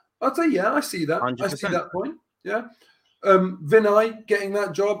 shirt? I'd say, yeah, I see that. 100%. I see that point. Yeah. Vinay getting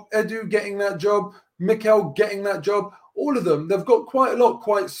that job, Edu getting that job, Mikel getting that job. All of them, they've got quite a lot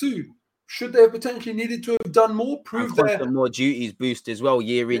quite soon. Should they have potentially needed to have done more? Prove their more duties boost as well,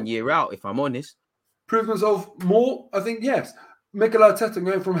 year in, year out, if I'm honest. Prove themselves more? I think yes. Mikel Arteta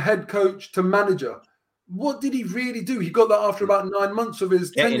going from head coach to manager. What did he really do? He got that after about 9 months of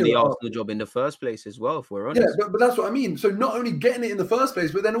his tenure. Getting the Arsenal job in the first place as well, if we're honest. Yeah, but that's what I mean. So not only getting it in the first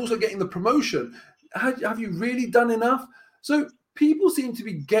place, but then also getting the promotion. Have you really done enough? So people seem to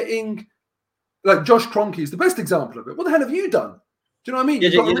be getting, like Josh Kroenke is the best example of it. What the hell have you done? Do you know what I mean?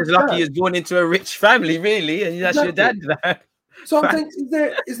 You're just lucky you're born into a rich family, really, and that's your dad. So I'm thinking,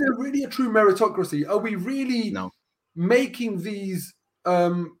 is there really a true meritocracy? Are we really making these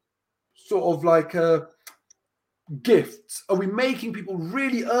sort of like gifts? Are we making people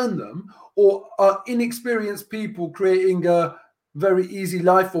really earn them, or are inexperienced people creating a very easy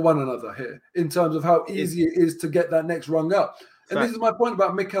life for one another here in terms of how easy it is to get that next rung up? And this is my point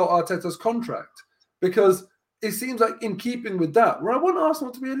about Mikel Arteta's contract, because it seems like in keeping with that, where I want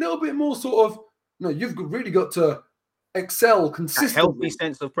Arsenal to be a little bit more sort of, no, you've really got to excel consistently. A healthy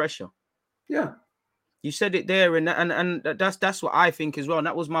sense of pressure. Yeah. You said it there, and that's what I think as well. And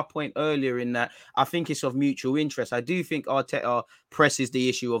that was my point earlier, in that I think it's of mutual interest. I do think Arteta presses the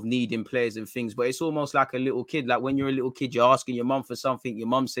issue of needing players and things, but it's almost like a little kid. Like when you're a little kid, you're asking your mum for something, your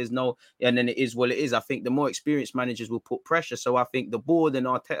mum says no, and then it is what it is. I think the more experienced managers will put pressure. So I think the board and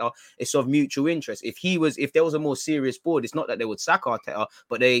Arteta, it's of mutual interest. If there was a more serious board, it's not that they would sack Arteta,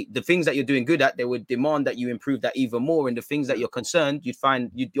 but the things that you're doing good at, they would demand that you improve that even more. And the things that you're concerned,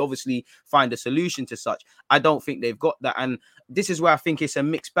 you'd obviously find a solution to such. I don't think they've got that. And this is where I think it's a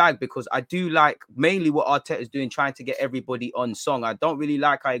mixed bag, because I do like mainly what Arteta is doing, trying to get everybody on song. I don't really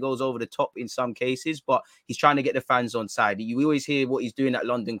like how he goes over the top in some cases, but he's trying to get the fans on side. You always hear what he's doing at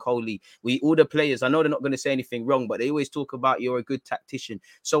London Coley. All the players, I know they're not going to say anything wrong, but they always talk about you're a good tactician.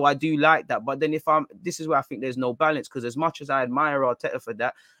 So I do like that. But then this is where I think there's no balance, because as much as I admire Arteta for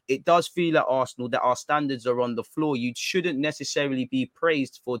that, it does feel at Arsenal that our standards are on the floor. You shouldn't necessarily be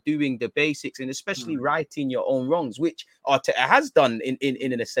praised for doing the basics, and especially righting your own wrongs, which Arteta has done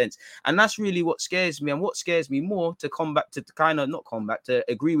in a sense. And that's really what scares me. And what scares me more, to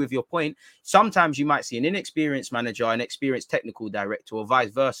agree with your point, sometimes you might see an inexperienced manager, an experienced technical director, or vice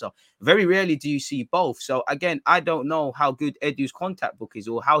versa. Very rarely do you see both. So again, I don't know how good Edu's contact book is,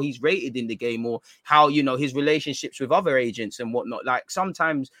 or how he's rated in the game, or how, his relationships with other agents and whatnot. Like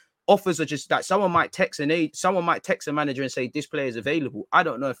sometimes offers are just that someone might text a manager and say this player is available. I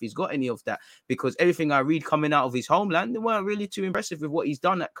don't know if he's got any of that, because everything I read coming out of his homeland, they weren't really too impressive with what he's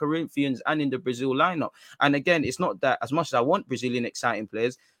done at Corinthians and in the Brazil lineup. And again, it's not that as much as I want Brazilian exciting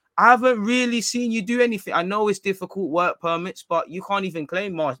players, I haven't really seen you do anything. I know it's difficult, work permits, but you can't even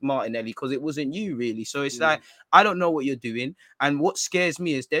claim Martinelli because it wasn't you, really. So it's like, I don't know what you're doing. And what scares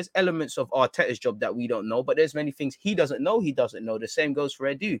me is there's elements of Arteta's job that we don't know, but there's many things he doesn't know. The same goes for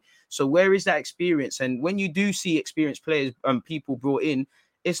Edu. So where is that experience? And when you do see experienced players and people brought in,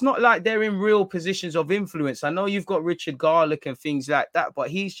 it's not like they're in real positions of influence. I know you've got Richard Garlick and things like that, but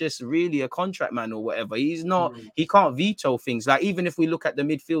he's just really a contract man or whatever. He's not, he can't veto things. Like even if we look at the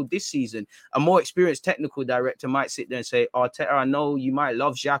midfield this season, a more experienced technical director might sit there and say, Arteta, I know you might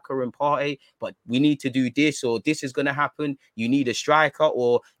love Xhaka and Partey, but we need to do this, or this is going to happen. You need a striker,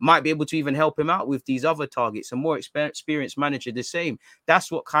 or might be able to even help him out with these other targets. A more experienced manager, the same.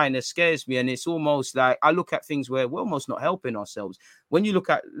 That's what kind of scares me. And it's almost like I look at things where we're almost not helping ourselves. When you look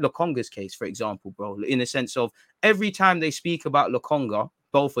at Lokonga's case, for example, bro, in the sense of every time they speak about Lokonga,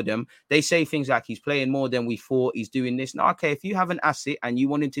 both of them, they say things like he's playing more than we thought, he's doing this. Now, okay, if you have an asset and you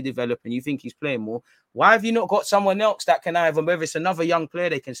want him to develop and you think he's playing more, why have you not got someone else that can either, whether it's another young player,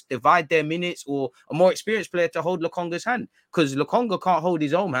 they can divide their minutes, or a more experienced player to hold Lokonga's hand? Because Lokonga can't hold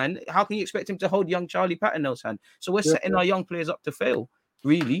his own hand. How can you expect him to hold young Charlie Patterno's hand? So we're setting our young players up to fail,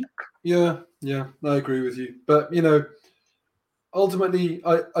 really. Yeah, I agree with you. But, ultimately,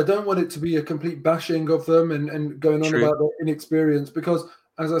 I don't want it to be a complete bashing of them and going on about their inexperience, because,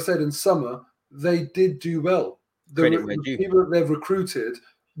 as I said, in summer, they did do well. The people that they've recruited,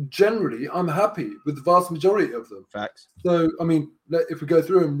 generally, I'm happy with the vast majority of them. Facts. So, I mean, if we go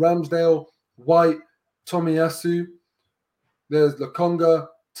through them, Ramsdale, White, Tomiyasu, there's Lokonga,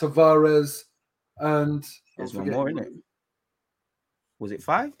 Tavares, and... There's one more, isn't it? Was it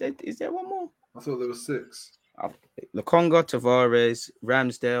 5? Is there one more? I thought there was 6. Lokonga, Tavares,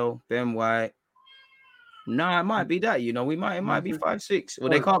 Ramsdale, Ben White. No, it might be that. It might be 5, 6. Well,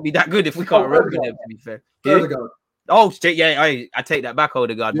 they can't be that good if we can't remember them. To be fair, Odegaard. Oh, yeah, I take that back,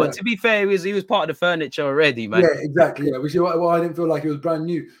 Odegaard. But to be fair, he was part of the furniture already, man. Yeah, exactly. Yeah, which is why I didn't feel like it was brand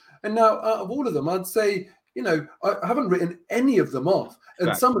new. And now, out of all of them, I'd say, I haven't written any of them off.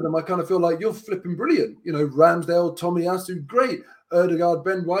 And some of them, I kind of feel like you're flipping brilliant. Ramsdale, Tomiyasu, great. Ødegaard,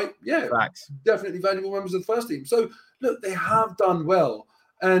 Ben White, definitely valuable members of the first team. So, look, they have done well.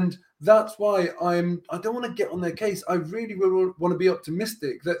 And that's why I don't want to get on their case. I really want to be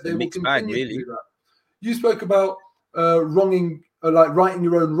optimistic that they will continue to do that. You spoke about writing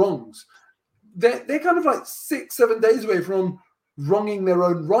your own wrongs. They're kind of like 6-7 days away from wronging their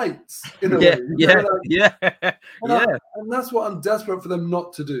own rights in a way. And that's what I'm desperate for them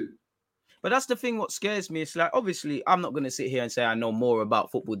not to do. But that's the thing. What scares me is like, obviously, I'm not going to sit here and say I know more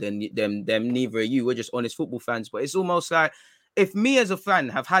about football than them. Neither are you. We're just honest football fans. But it's almost like, if me as a fan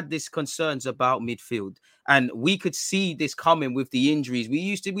have had these concerns about midfield, and we could see this coming with the injuries,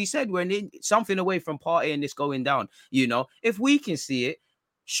 we said we're something away from partying this going down. If we can see it,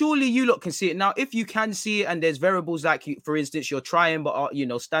 surely you lot can see it. Now, if you can see it and there's variables like, for instance, you're trying, but,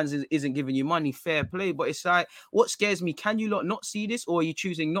 Stans isn't giving you money, fair play. But it's like, what scares me, can you lot not see this, or are you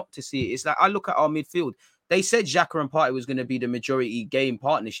choosing not to see it? It's like, I look at our midfield. They said Xhaka and Partey was going to be the majority game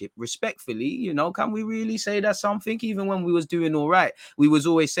partnership. Respectfully, can we really say that's something? Even when we was doing all right, we was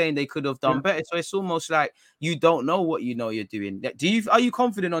always saying they could have done better. So it's almost like you don't know what you're doing. Are you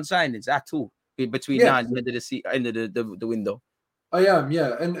confident on signings at all between now and the end of the window? I am,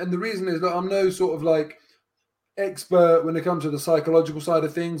 yeah. And the reason is that I'm no sort of like expert when it comes to the psychological side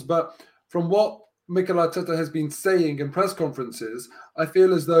of things, but from what Mikel Arteta has been saying in press conferences, I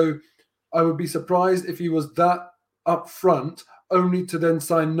feel as though I would be surprised if he was that upfront only to then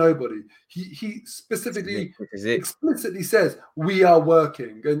sign nobody. He specifically explicitly says we are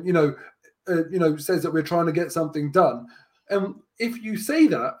working, and says that we're trying to get something done. And if you say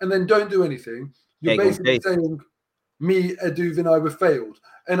that and then don't do anything, you're basically saying me, Edu, Vinay, we've failed.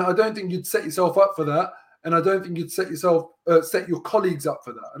 And I don't think you'd set yourself up for that. And I don't think you'd set your colleagues up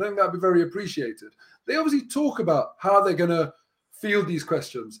for that. I don't think that'd be very appreciated. They obviously talk about how they're going to field these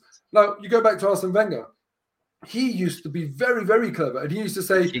questions. Now, you go back to Arsene Wenger. He used to be very, very clever. And he used to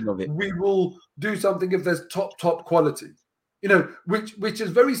say, we will do something if there's top quality. Which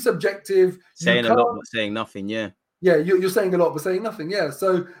is very subjective. Saying a lot, but saying nothing, yeah. Yeah, you're saying a lot, but saying nothing, yeah.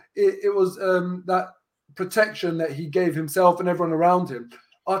 So it was that protection that he gave himself and everyone around him.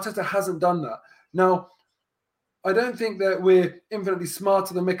 Arteta hasn't done that. Now, I don't think that we're infinitely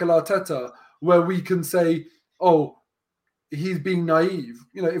smarter than Mikel Arteta, where we can say, oh, he's being naive.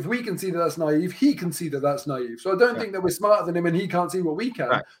 If we can see that that's naive, he can see that that's naive. So I don't think that we're smarter than him and he can't see what we can.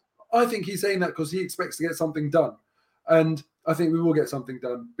 Right. I think he's saying that because he expects to get something done. And I think we will get something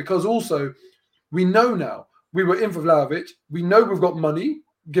done. Because also, we know now, we were in for Vlahovic. We know we've got money,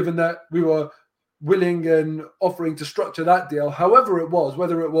 given that we were willing and offering to structure that deal. However it was,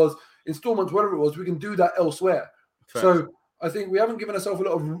 whether it was installments, whatever it was, we can do that elsewhere. Fair. So I think we haven't given ourselves a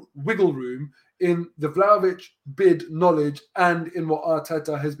lot of wiggle room in the Vlahovic bid knowledge and in what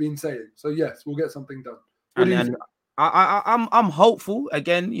Arteta has been saying. So yes, we'll get something done. I'm hopeful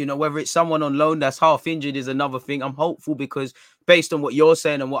again. Whether it's someone on loan that's half injured is another thing. I'm hopeful because based on what you're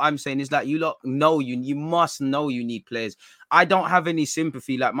saying and what I'm saying is that you lot know you must know you need players. I don't have any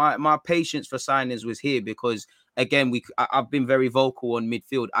sympathy. Like my patience for signings was here because again, I've been very vocal on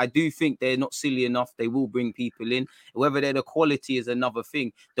midfield. I do think they're not silly enough. They will bring people in. Whether they're the quality is another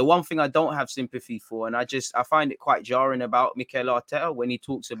thing. The one thing I don't have sympathy for, and I find it quite jarring about Mikel Arteta when he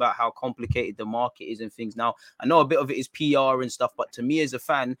talks about how complicated the market is and things. Now, I know a bit of it is PR and stuff, but to me as a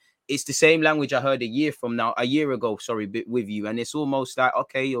fan, it's the same language I heard a year ago, with you. And it's almost like,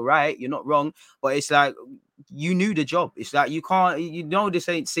 okay, you're right. You're not wrong. But it's like, you knew the job. It's like, this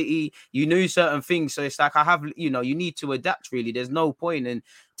ain't City. You knew certain things. So it's like, you need to adapt really. There's no point. And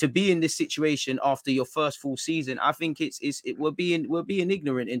to be in this situation after your first full season, I think we're being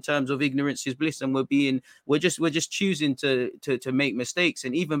ignorant in terms of ignorance is bliss. And we're just choosing to make mistakes.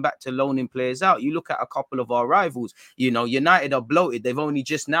 And even back to loaning players out, you look at a couple of our rivals, United are bloated. They've only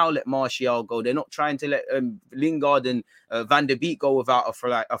just now let Martial go. They're not trying to let Lingard and Van der Beek go without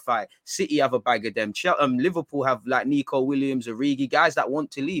a fight. City have a bag of them. Liverpool have like Nico Williams, Origi, guys that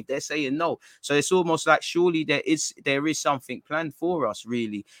want to leave. They're saying no. So it's almost like surely there is something planned for us,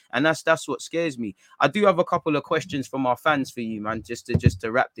 really. And that's what scares me. I do have a couple of questions from our fans for you, man, just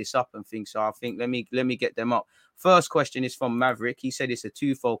to wrap this up and things. So I think let me get them up. First question is from Maverick. He said it's a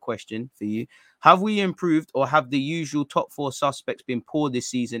twofold question for you. Have we improved or have the usual top four suspects been poor this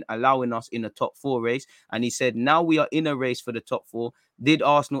season, allowing us in a top four race? And he said, now we are in a race for the top four. Did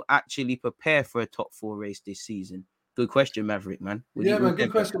Arsenal actually prepare for a top four race this season? Good question, Maverick, man.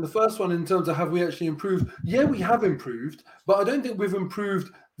 Good question. The first one in terms of have we actually improved? Yeah, we have improved, but I don't think we've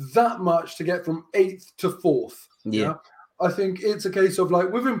improved that much to get from 8th to 4th. Yeah. I think it's a case of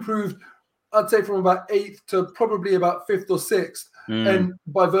like we've improved, I'd say from about 8th to probably about 5th or 6th. And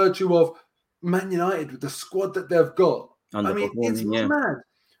by virtue of Man United with the squad that they've got, I mean, it's mad.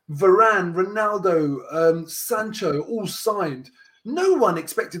 Varane, Ronaldo, Sancho, all signed. No one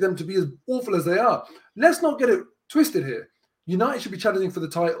expected them to be as awful as they are. Let's not get it twisted here. United should be challenging for the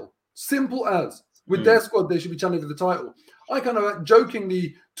title. Simple as. With their squad, they should be challenging for the title. I kind of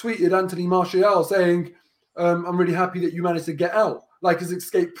jokingly tweeted Anthony Martial saying, I'm really happy that you managed to get out, like he's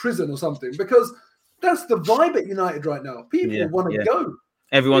escaped prison or something, because that's the vibe at United right now. People want to go.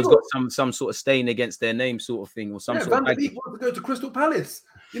 Everyone's got some sort of stain against their name sort of thing, or some sort of... Van der Beek wanted to go to Crystal Palace.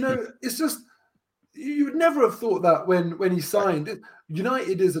 You know, it's just... You would never have thought that when he signed.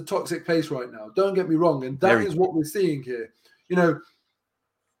 United is a toxic place right now. Don't get me wrong. And that is what we're seeing here. You know,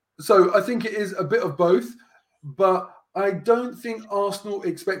 so I think it is a bit of both, but I don't think Arsenal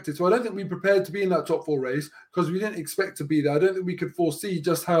expected. So I don't think we prepared to be in that top 4 race because we didn't expect to be there. I don't think we could foresee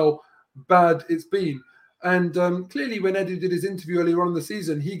just how bad it's been. And clearly when Eddie did his interview earlier on in the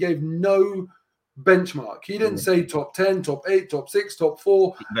season, he gave no benchmark. He didn't say top 10, top 8, top 6, top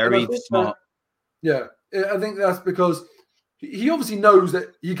 4. Very smart. Yeah, I think that's because he obviously knows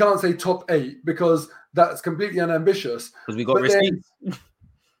that he can't say top 8 because that's completely unambitious. Because we got receipts.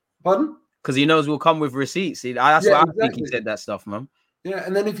 Pardon? Because he knows we'll come with receipts. That's why I think he said that stuff, man. Yeah,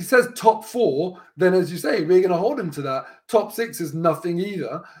 and then if he says top 4, then as you say, we're going to hold him to that. Top 6 is nothing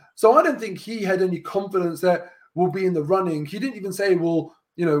either. So I don't think he had any confidence that we'll be in the running. He didn't even say, well,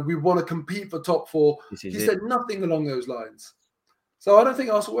 you know, we want to compete for top 4. He said nothing along those lines. So I don't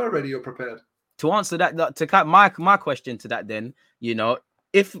think Arsenal were ready or prepared. To answer that, to cut my question to that, then, you know,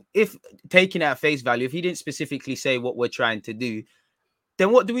 if taking it at face value, if he didn't specifically say what we're trying to do,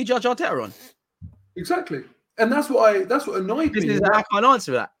 then what do we judge Arteta on? Exactly, and that's what annoyed me. I can't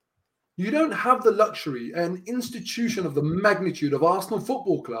answer that. You don't have the luxury, an institution of the magnitude of Arsenal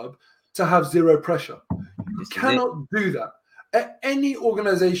Football Club, to have zero pressure. You cannot do that at any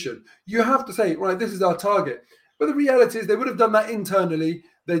organization. You have to say, right, this is our target. But the reality is, they would have done that internally.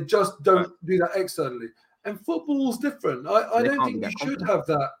 They just don't do that externally. And football's different. I don't think you should have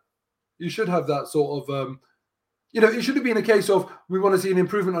that. You should have that sort of, you know, it should have been a case of we want to see an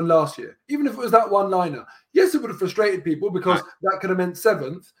improvement on last year. Even if it was that one-liner. Yes, it would have frustrated people because that could have meant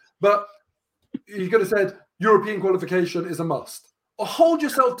 7th. But you could have said European qualification is a must. Or hold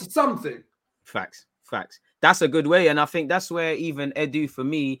yourself to something. Facts. That's a good way. And I think that's where even Edu, for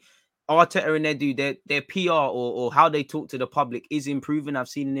me, Arteta and Edu, their PR or how they talk to the public is improving. I've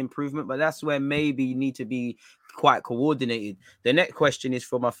seen an improvement, but that's where maybe you need to be quite coordinated. The next question is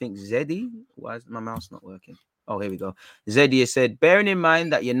from, I think, Zeddy. Why is my mouse not working? Oh, here we go. Zeddy has said, bearing in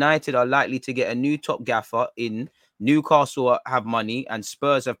mind that United are likely to get a new top gaffer in, Newcastle have money, and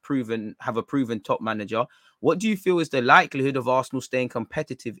Spurs have a proven top manager, what do you feel is the likelihood of Arsenal staying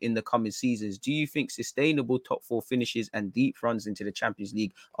competitive in the coming seasons? Do you think sustainable top 4 finishes and deep runs into the Champions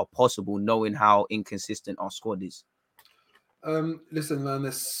League are possible, knowing how inconsistent our squad is? Listen, man,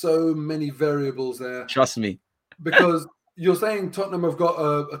 there's so many variables there. Trust me. Because you're saying Tottenham have got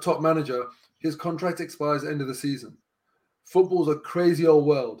a top manager. His contract expires at the end of the season. Football's a crazy old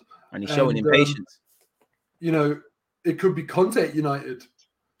world. And he's showing impatience. You know, it could be Conte at United.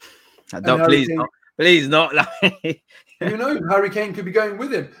 Please not. You know, Harry Kane could be going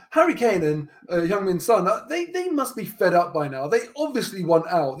with him. Harry Kane and Heung-min Son, they must be fed up by now. They obviously want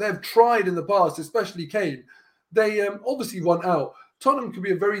out. They've tried in the past, especially Kane. They obviously want out. Tottenham could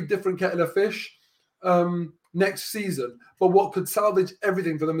be a very different kettle of fish next season. But what could salvage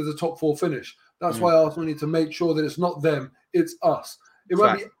everything for them is a top 4 finish. That's why Arsenal need to make sure that it's not them, it's us. It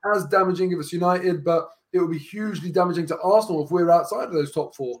won't be as damaging if it's United, but it will be hugely damaging to Arsenal if we're outside of those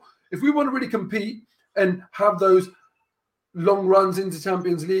top 4. If we want to really compete and have those long runs into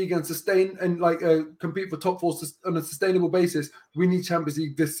Champions League and sustain and compete for top 4 on a sustainable basis, we need Champions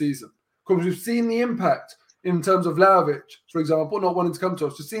League this season. Because we've seen the impact in terms of Vlahovic, for example, not wanting to come to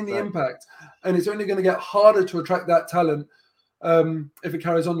us. We've seen the impact. And it's only going to get harder to attract that talent if it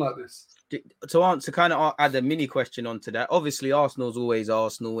carries on like this. To kind of add a mini question onto that, obviously Arsenal's always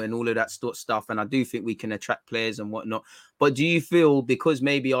Arsenal and all of that stuff, and I do think we can attract players and whatnot. But do you feel, because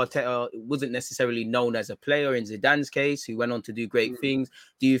maybe Arteta wasn't necessarily known as a player in Zidane's case, who went on to do great things,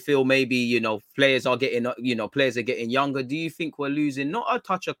 do you feel maybe, players are getting younger? Do you think we're losing not a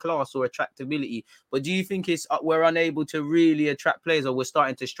touch of class or attractability, but do you think we're unable to really attract players, or we're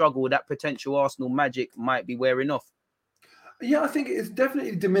starting to struggle with that potential Arsenal magic might be wearing off? Yeah, I think it's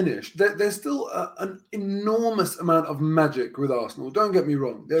definitely diminished. There's still an enormous amount of magic with Arsenal. Don't get me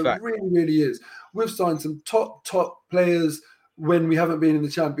wrong. There really, really is. We've signed some top players when we haven't been in the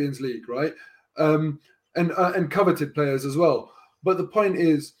Champions League, right? and coveted players as well. But the point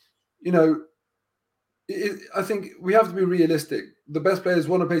is, you know, I think we have to be realistic. The best players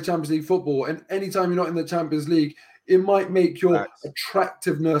want to play Champions League football, and anytime you're not in the Champions League, it might make your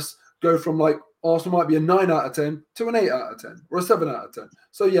attractiveness go from like Arsenal might be a 9 out of 10 to an 8 out of 10 or a 7 out of 10.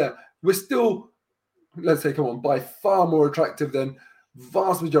 So yeah, we're still, let's say, come on, by far more attractive than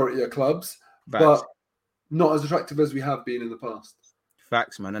vast majority of clubs, but not as attractive as we have been in the past.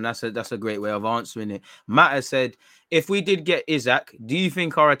 Facts, man, and that's a great way of answering it. Matt has said, if we did get Isak, do you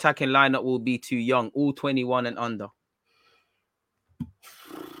think our attacking lineup will be too young, all 21 and under?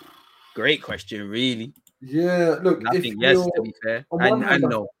 Great question, really. Yeah, look, I think yes, to be fair, and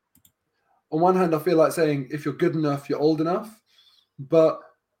no. On one hand, I feel like saying if you're good enough, you're old enough, but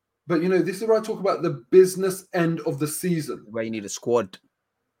you know, this is where I talk about the business end of the season, where you need a squad,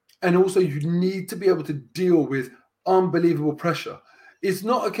 and also you need to be able to deal with unbelievable pressure. It's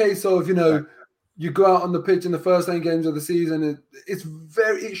not a case of, you know, you go out on the pitch in the first 10 games of the season.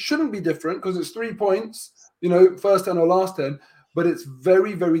 It shouldn't be different because it's 3 points, you know, first 10 or last 10, but it's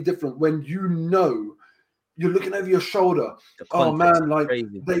very, very different when you know you're looking over your shoulder. Oh man, like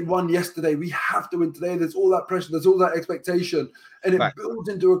they won yesterday. We have to win today. There's all that pressure. There's all that expectation. And it builds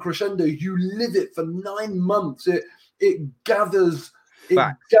into a crescendo. You live it for 9 months. It gathers.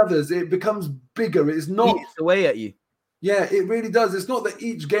 It becomes bigger. It's not eats away at you. Yeah, it really does. It's not that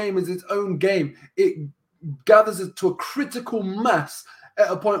each game is its own game. It gathers it to a critical mass at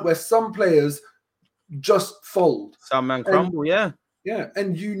a point where some players just fold. Some man crumble, yeah. Yeah,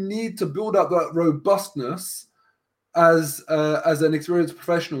 and you need to build up that robustness as an experienced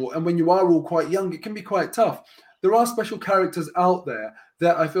professional. And when you are all quite young, it can be quite tough. There are special characters out there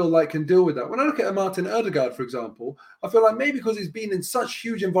that I feel like can deal with that. When I look at a Martin Ødegaard, for example, I feel like maybe because he's been in such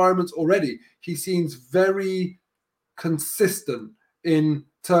huge environments already, he seems very consistent in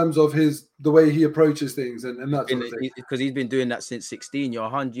terms of the way he approaches things and that sort of thing. Because he's been doing that since 16. You're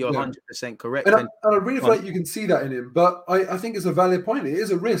 100% correct. And I really feel like you can see that in him. But I think it's a valid point. It is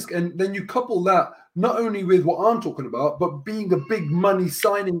a risk. And then you couple that not only with what I'm talking about, but being a big money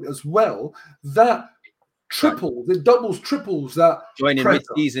signing as well, that doubles, triples that joining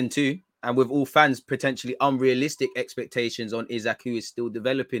mid-season too. And with all fans potentially unrealistic expectations on Isak, who is still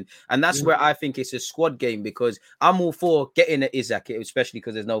developing. And that's where I think it's a squad game, because I'm all for getting at Isak, especially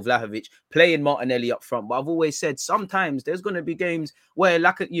because there's no Vlahovic, playing Martinelli up front. But I've always said sometimes there's going to be games where,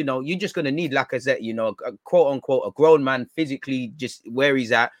 you're just going to need Lacazette, a quote unquote, a grown man physically just where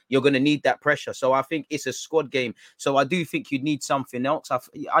he's at. You're going to need that pressure. So I think it's a squad game. So I do think you'd need something else.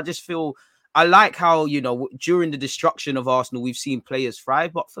 I just feel... I like how, during the destruction of Arsenal, we've seen players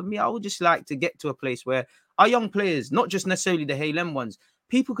thrive. But for me, I would just like to get to a place where our young players, not just necessarily the Halem ones,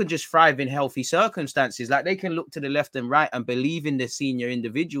 people can just thrive in healthy circumstances. Like they can look to the left and right and believe in their senior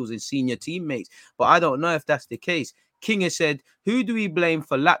individuals and senior teammates. But I don't know if that's the case. King has said, who do we blame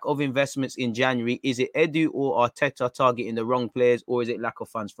for lack of investments in January? Is it Edu or Arteta targeting the wrong players, or is it lack of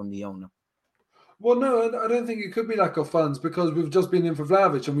funds from the owner? Well, no, I don't think it could be lack of funds, because we've just been in for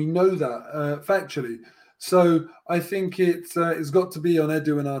Vlahovic and we know that factually. So I think it's got to be on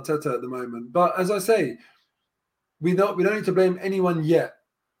Edu and Arteta at the moment. But as I say, we don't need to blame anyone yet.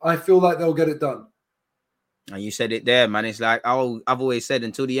 I feel like they'll get it done. And you said it there, man. It's like I've always said,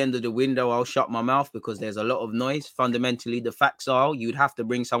 until the end of the window, I'll shut my mouth, because there's a lot of noise. Fundamentally, the facts are you'd have to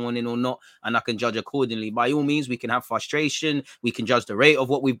bring someone in or not, and I can judge accordingly. By all means, we can have frustration. We can judge the rate of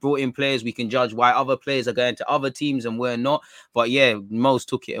what we've brought in players. We can judge why other players are going to other teams and we're not. But yeah, Mo's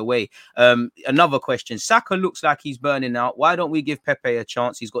took it away. Another question. Saka looks like he's burning out. Why don't we give Pepe a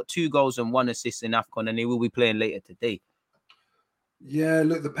chance? He's got 2 goals and 1 assist in AFCON, and he will be playing later today. Yeah,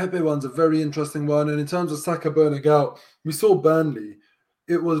 look, the Pepe one's a very interesting one. And in terms of Saka burning out, we saw Burnley.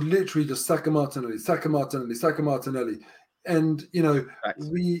 It was literally just Saka Martinelli, Saka Martinelli, Saka Martinelli. And,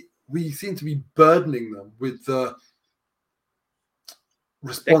 we seem to be burdening them with the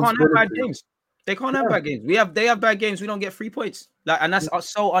responsibility. They can't have bad games. They can't have bad games. They have bad games. We don't get 3 points. And that's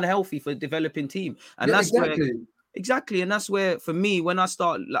so unhealthy for a developing team. And that's exactly. Exactly, and that's where, for me, when I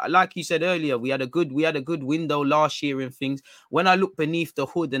start, like you said earlier, we had a good window last year and things. When I look beneath the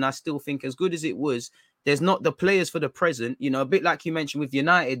hood, and I still think, as good as it was, there's not the players for the present. A bit like you mentioned with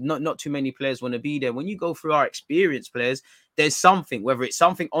United, not too many players want to be there. When you go through our experienced players, there's something, whether it's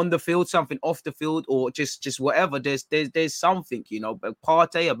something on the field, something off the field, or just whatever. There's something,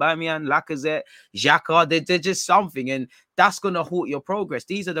 Partey, Aubameyang, Lacazette, Xhaka. There's just something, and that's going to halt your progress.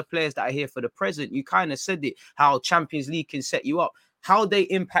 These are the players that are here for the present. You kind of said it, how Champions League can set you up. how they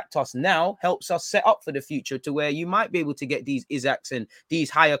impact us now helps us set up for the future to where you might be able to get these Isaacs and these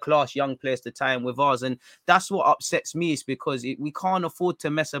higher class young players to tie in with us. And that's what upsets me, is because we can't afford to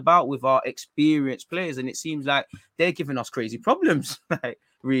mess about with our experienced players. And it seems like they're giving us crazy problems, like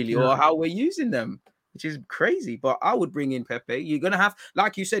really, or how we're using them, which is crazy. But I would bring in Pepe. You're going to have,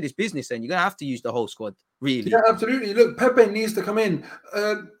 like you said, it's business, and you're going to have to use the whole squad, really. Yeah, absolutely. Look, Pepe needs to come in.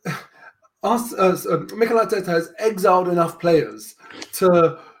 Mikel Arteta has exiled enough players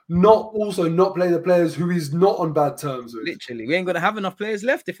to not play the players who he's not on bad terms with. Literally, we ain't going to have enough players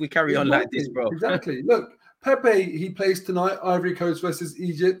left if we carry on like this, bro. Exactly. Look, Pepe, he plays tonight, Ivory Coast versus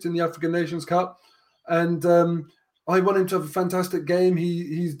Egypt in the African Nations Cup. And I want him to have a fantastic game.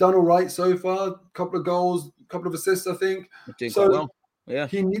 He's done all right so far. A couple of goals, a couple of assists, I think. So well. Yeah,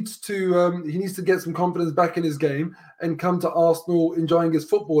 he needs to get some confidence back in his game and come to Arsenal enjoying his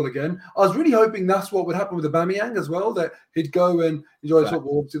football again. I was really hoping that's what would happen with Aubameyang as well, that he'd go and enjoy his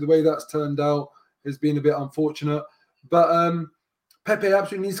football. Obviously, the way that's turned out has been a bit unfortunate. But Pepe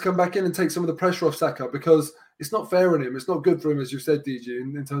absolutely needs to come back in and take some of the pressure off Saka, because it's not fair on him. It's not good for him, as you said, DG,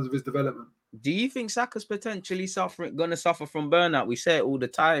 in terms of his development. Do you think Saka's potentially going to suffer from burnout? We say it all the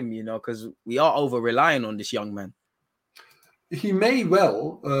time, because we are over-relying on this young man. He may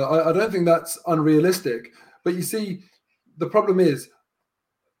well. I don't think that's unrealistic. But you see, the problem is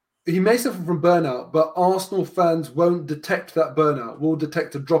he may suffer from burnout, but Arsenal fans won't detect that burnout. Will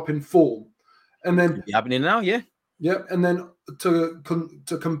detect a drop in form. And then it's happening now, yeah. Yeah, and then to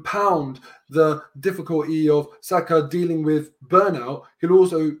compound the difficulty of Saka dealing with burnout, he'll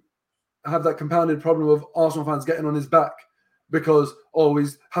also have that compounded problem of Arsenal fans getting on his back because, he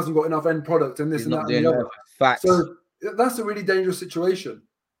hasn't got enough end product and this and that and the other. Facts. So that's a really dangerous situation.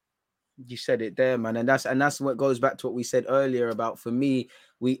 You said it there, man, and that's what goes back to what we said earlier about, for me,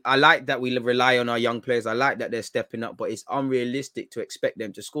 I like that we rely on our young players. I like that they're stepping up, but it's unrealistic to expect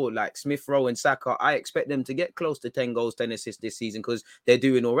them to score. Like Smith Rowe and Saka, I expect them to get close to 10 goals, 10 assists this season because they're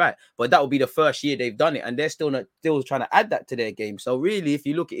doing all right. But that will be the first year they've done it, and they're still trying to add that to their game. So really, if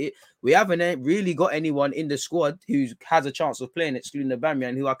you look at it, we haven't really got anyone in the squad who has a chance of playing, excluding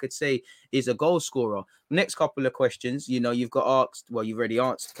Aubameyang, who I could say is a goal scorer. Next couple of questions, you've got asked. Well, you've already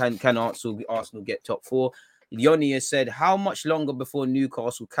answered. Can Arsenal get top 4? Yoni has said, how much longer before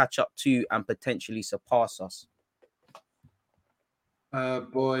Newcastle catch up to and potentially surpass us?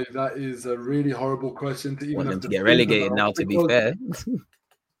 Boy, that is a really horrible question to even want have them to get relegated now, to be fair.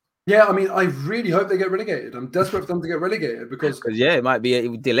 Yeah, I mean, I really hope they get relegated. I'm desperate for them to get relegated because it might be it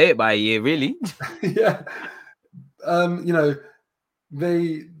would delay it by a year, really. Yeah.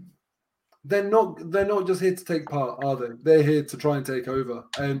 They're not just here to take part, are they? They're here to try and take over,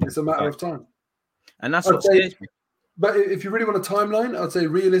 and it's a matter of time. And that's what scares me. But if you really want a timeline, I'd say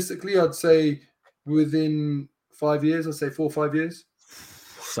realistically, within 5 years. I'd say 4 or 5 years.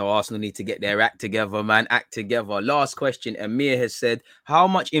 So Arsenal need to get their act together, man. Act together. Last question. Amir has said, how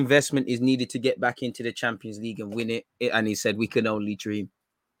much investment is needed to get back into the Champions League and win it? And he said, we can only dream.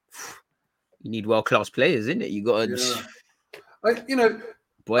 You need world-class players, isn't it? You got to... I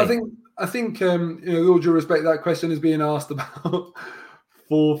think with all due respect, that question is being asked about 4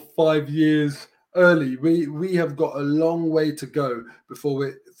 or 5 years early. We have got a long way to go before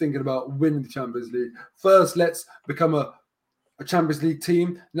we're thinking about winning the Champions League. First, let's become a Champions League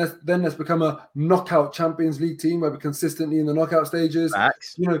team. Then let's become a knockout Champions League team where we're consistently in the knockout stages.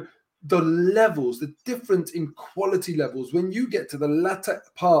 Facts. The levels, the difference in quality levels when you get to the latter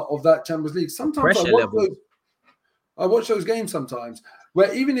part of that Champions League. Sometimes I watch those games sometimes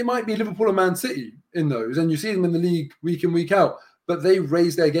where even it might be Liverpool and Man City in those, and you see them in the league week in, week out, but they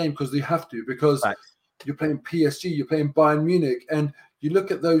raise their game because they have to, because you're playing PSG, you're playing Bayern Munich, and you look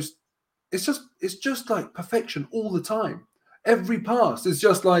at those, it's just like perfection all the time. Every pass is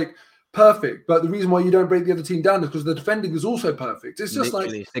just like perfect, but the reason why you don't break the other team down is because the defending is also perfect. It's just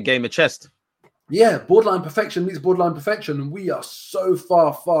literally, it's a game of chess. Yeah, borderline perfection meets borderline perfection, and we are so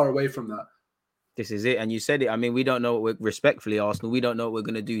far away from that. This is it. And you said it. I mean, we don't know respectfully, Arsenal, we don't know what we're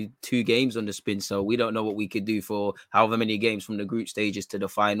going to do 2 games on the spin. So we don't know what we could do for however many games from the group stages to the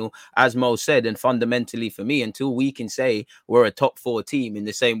final. As Mo said, and fundamentally for me, until we can say we're a top 4 team, in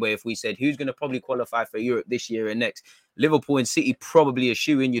the same way if we said who's going to probably qualify for Europe this year and next, Liverpool and City probably a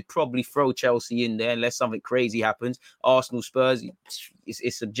shoe-in. You'd probably throw Chelsea in there unless something crazy happens. Arsenal, Spurs,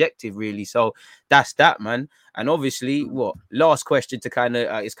 it's subjective, really. So that's that, man. And obviously, last question to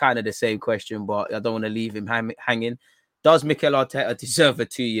it's kind of the same question, but I don't want to leave him hanging. Does Mikel Arteta deserve a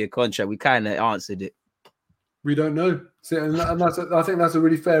 2-year contract? We kind of answered it. We don't know. See, and I think that's a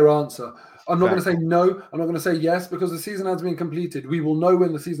really fair answer. I'm not going to say no. I'm not going to say yes, because the season has been completed. We will know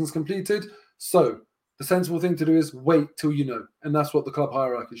when the season's completed. So the sensible thing to do is wait till you know. And that's what the club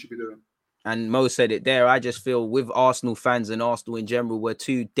hierarchy should be doing. And Mo said it there. I just feel with Arsenal fans and Arsenal in general, we're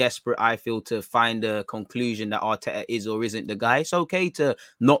too desperate, I feel, to find a conclusion that Arteta is or isn't the guy. It's okay to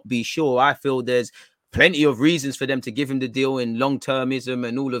not be sure. I feel there's plenty of reasons for them to give him the deal in long-termism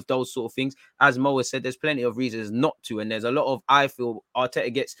and all of those sort of things. As Mo has said, there's plenty of reasons not to. And there's a lot of, I feel,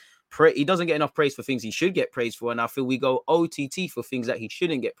 Arteta gets he doesn't get enough praise for things he should get praised for. And I feel we go OTT for things that he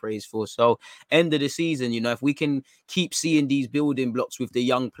shouldn't get praised for. So end of the season, if we can keep seeing these building blocks with the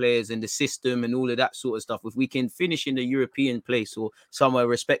young players and the system and all of that sort of stuff, if we can finish in the European place or somewhere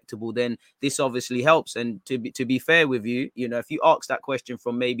respectable, then this obviously helps. And to be fair with you, if you ask that question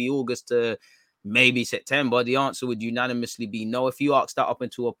from maybe August to maybe September, the answer would unanimously be no. If you asked that up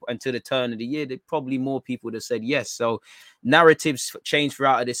until the turn of the year, there'd probably more people would have said yes. So narratives change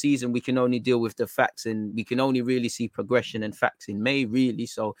throughout the season. We can only deal with the facts, and we can only really see progression and facts in May, really.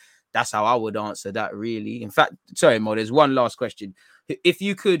 So that's how I would answer that, really. In fact, sorry, Mo, there's one last question. If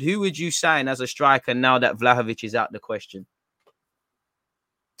you could, who would you sign as a striker now that Vlahovic is out the question?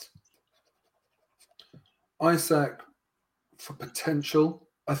 Isak, for potential.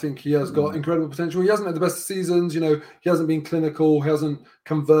 I think he has got incredible potential. He hasn't had the best seasons, he hasn't been clinical, he hasn't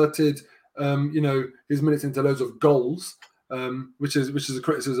converted, his minutes into loads of goals, which is a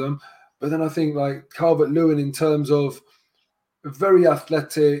criticism. But then I think like Calvert-Lewin, in terms of very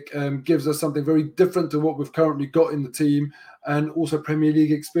athletic, gives us something very different to what we've currently got in the team, and also Premier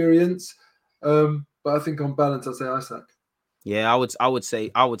League experience. But I think on balance, I'd say Isak. Yeah, I would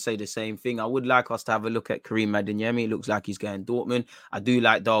say the same thing. I would like us to have a look at Karim Adeyemi. It looks like he's going Dortmund. I do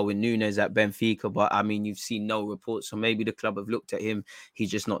like Darwin Núñez at Benfica, but I mean, you've seen no reports, so maybe the club have looked at him.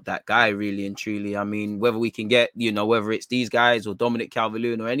 He's just not that guy, really and truly. I mean, whether we can get, whether it's these guys or Dominic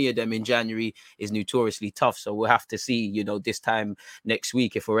Calvert-Lewin or any of them in January is notoriously tough. So we'll have to see, this time next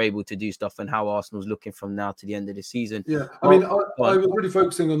week if we're able to do stuff and how Arsenal's looking from now to the end of the season. Yeah, I mean, I was really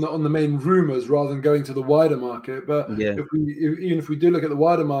focusing on the main rumours rather than going to the wider market. But yeah, even if we do look at the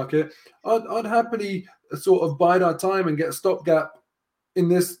wider market, I'd happily sort of bide our time and get a stopgap in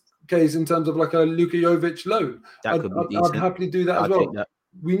this case in terms of like a Luka Jovic loan. I'd happily do that as well.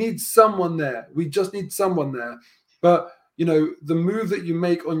 We need someone there. We just need someone there. But, the move that you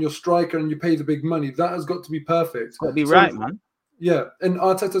make on your striker and you pay the big money, that has got to be perfect. It's got to be right, man. Yeah, and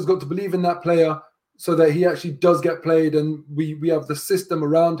Arteta's got to believe in that player so that he actually does get played and we have the system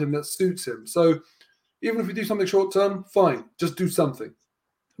around him that suits him. So even if we do something short term, fine. Just do something.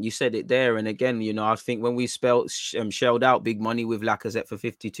 You said it there. And again, I think when we shelled out big money with Lacazette for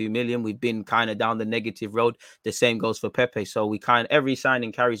 52 million, we've been kind of down the negative road. The same goes for Pepe. So every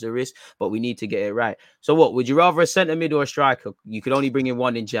signing carries a risk, but we need to get it right. So what, would you rather a centre mid or a striker? You could only bring in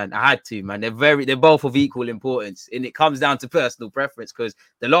one in Jan. I had to, man. They're both of equal importance. And it comes down to personal preference, because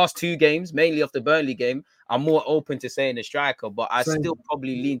the last two games, mainly off the Burnley game, I'm more open to saying a striker, but I still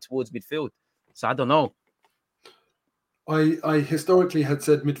probably lean towards midfield. So I don't know. I historically had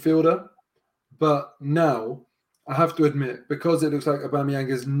said midfielder, but now I have to admit, because it looks like Aubameyang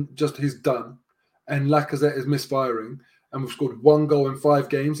is just he's done and Lacazette is misfiring, and we've scored 1 goal in 5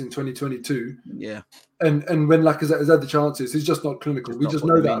 games in 2022. Yeah. And when Lacazette has had the chances, he's just not clinical. We just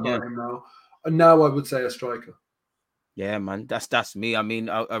know that about him now. And now I would say a striker. Yeah, man, that's me. I mean,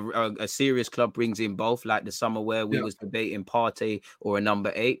 a serious club brings in both, like the summer where we was debating Partey or a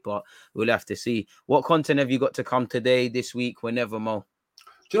number 8, but we'll have to see. What content have you got to come today, this week, whenever, Mo?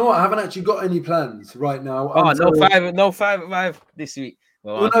 Do you know what? I haven't actually got any plans right now. Oh, no five this week.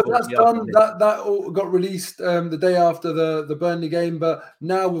 Well, no, that's done. That all got released the day after the Burnley game, but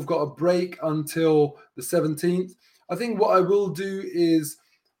now we've got a break until the 17th. I think what I will do is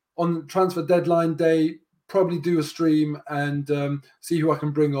on transfer deadline day, probably do a stream and see who I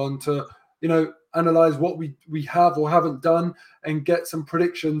can bring on to, analyze what we have or haven't done and get some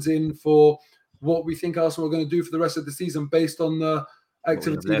predictions in for what we think Arsenal are going to do for the rest of the season based on the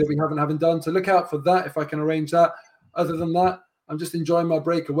activity that we haven't done. So look out for that if I can arrange that. Other than that, I'm just enjoying my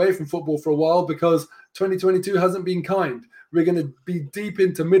break away from football for a while because 2022 hasn't been kind. We're going to be deep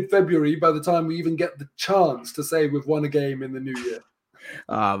into mid-February by the time we even get the chance to say we've won a game in the new year.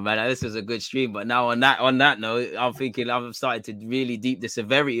 Oh man, this was a good stream. But now on that note, I'm thinking I'm starting to really deep the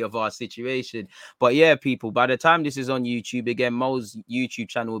severity of our situation. But yeah, people, by the time this is on YouTube, again, Mo's YouTube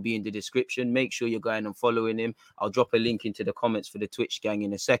channel will be in the description. Make sure you're going and following him. I'll drop a link into the comments for the Twitch gang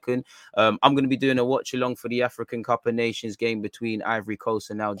in a second. I'm going to be doing a watch along for the African Cup of Nations game between Ivory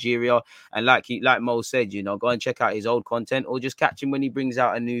Coast and Algeria. And like Mo said, go and check out his old content or just catch him when he brings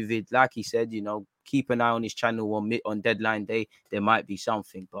out a new vid. Like he said, keep an eye on his channel on deadline day. There might be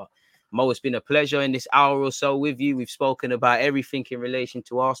something, but Mo, it's been a pleasure in this hour or so with you. We've spoken about everything in relation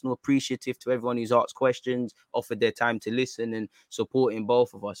to Arsenal. Appreciative to everyone who's asked questions, offered their time to listen and supporting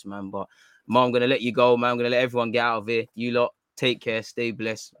both of us, man. But Mo, I'm going to let you go, man. I'm going to let everyone get out of here. You lot, take care. Stay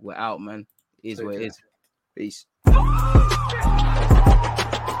blessed. We're out, man. It is what it is. Peace. Because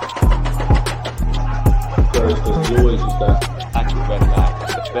you always use that active red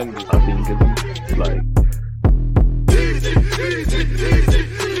light defending. I think it's like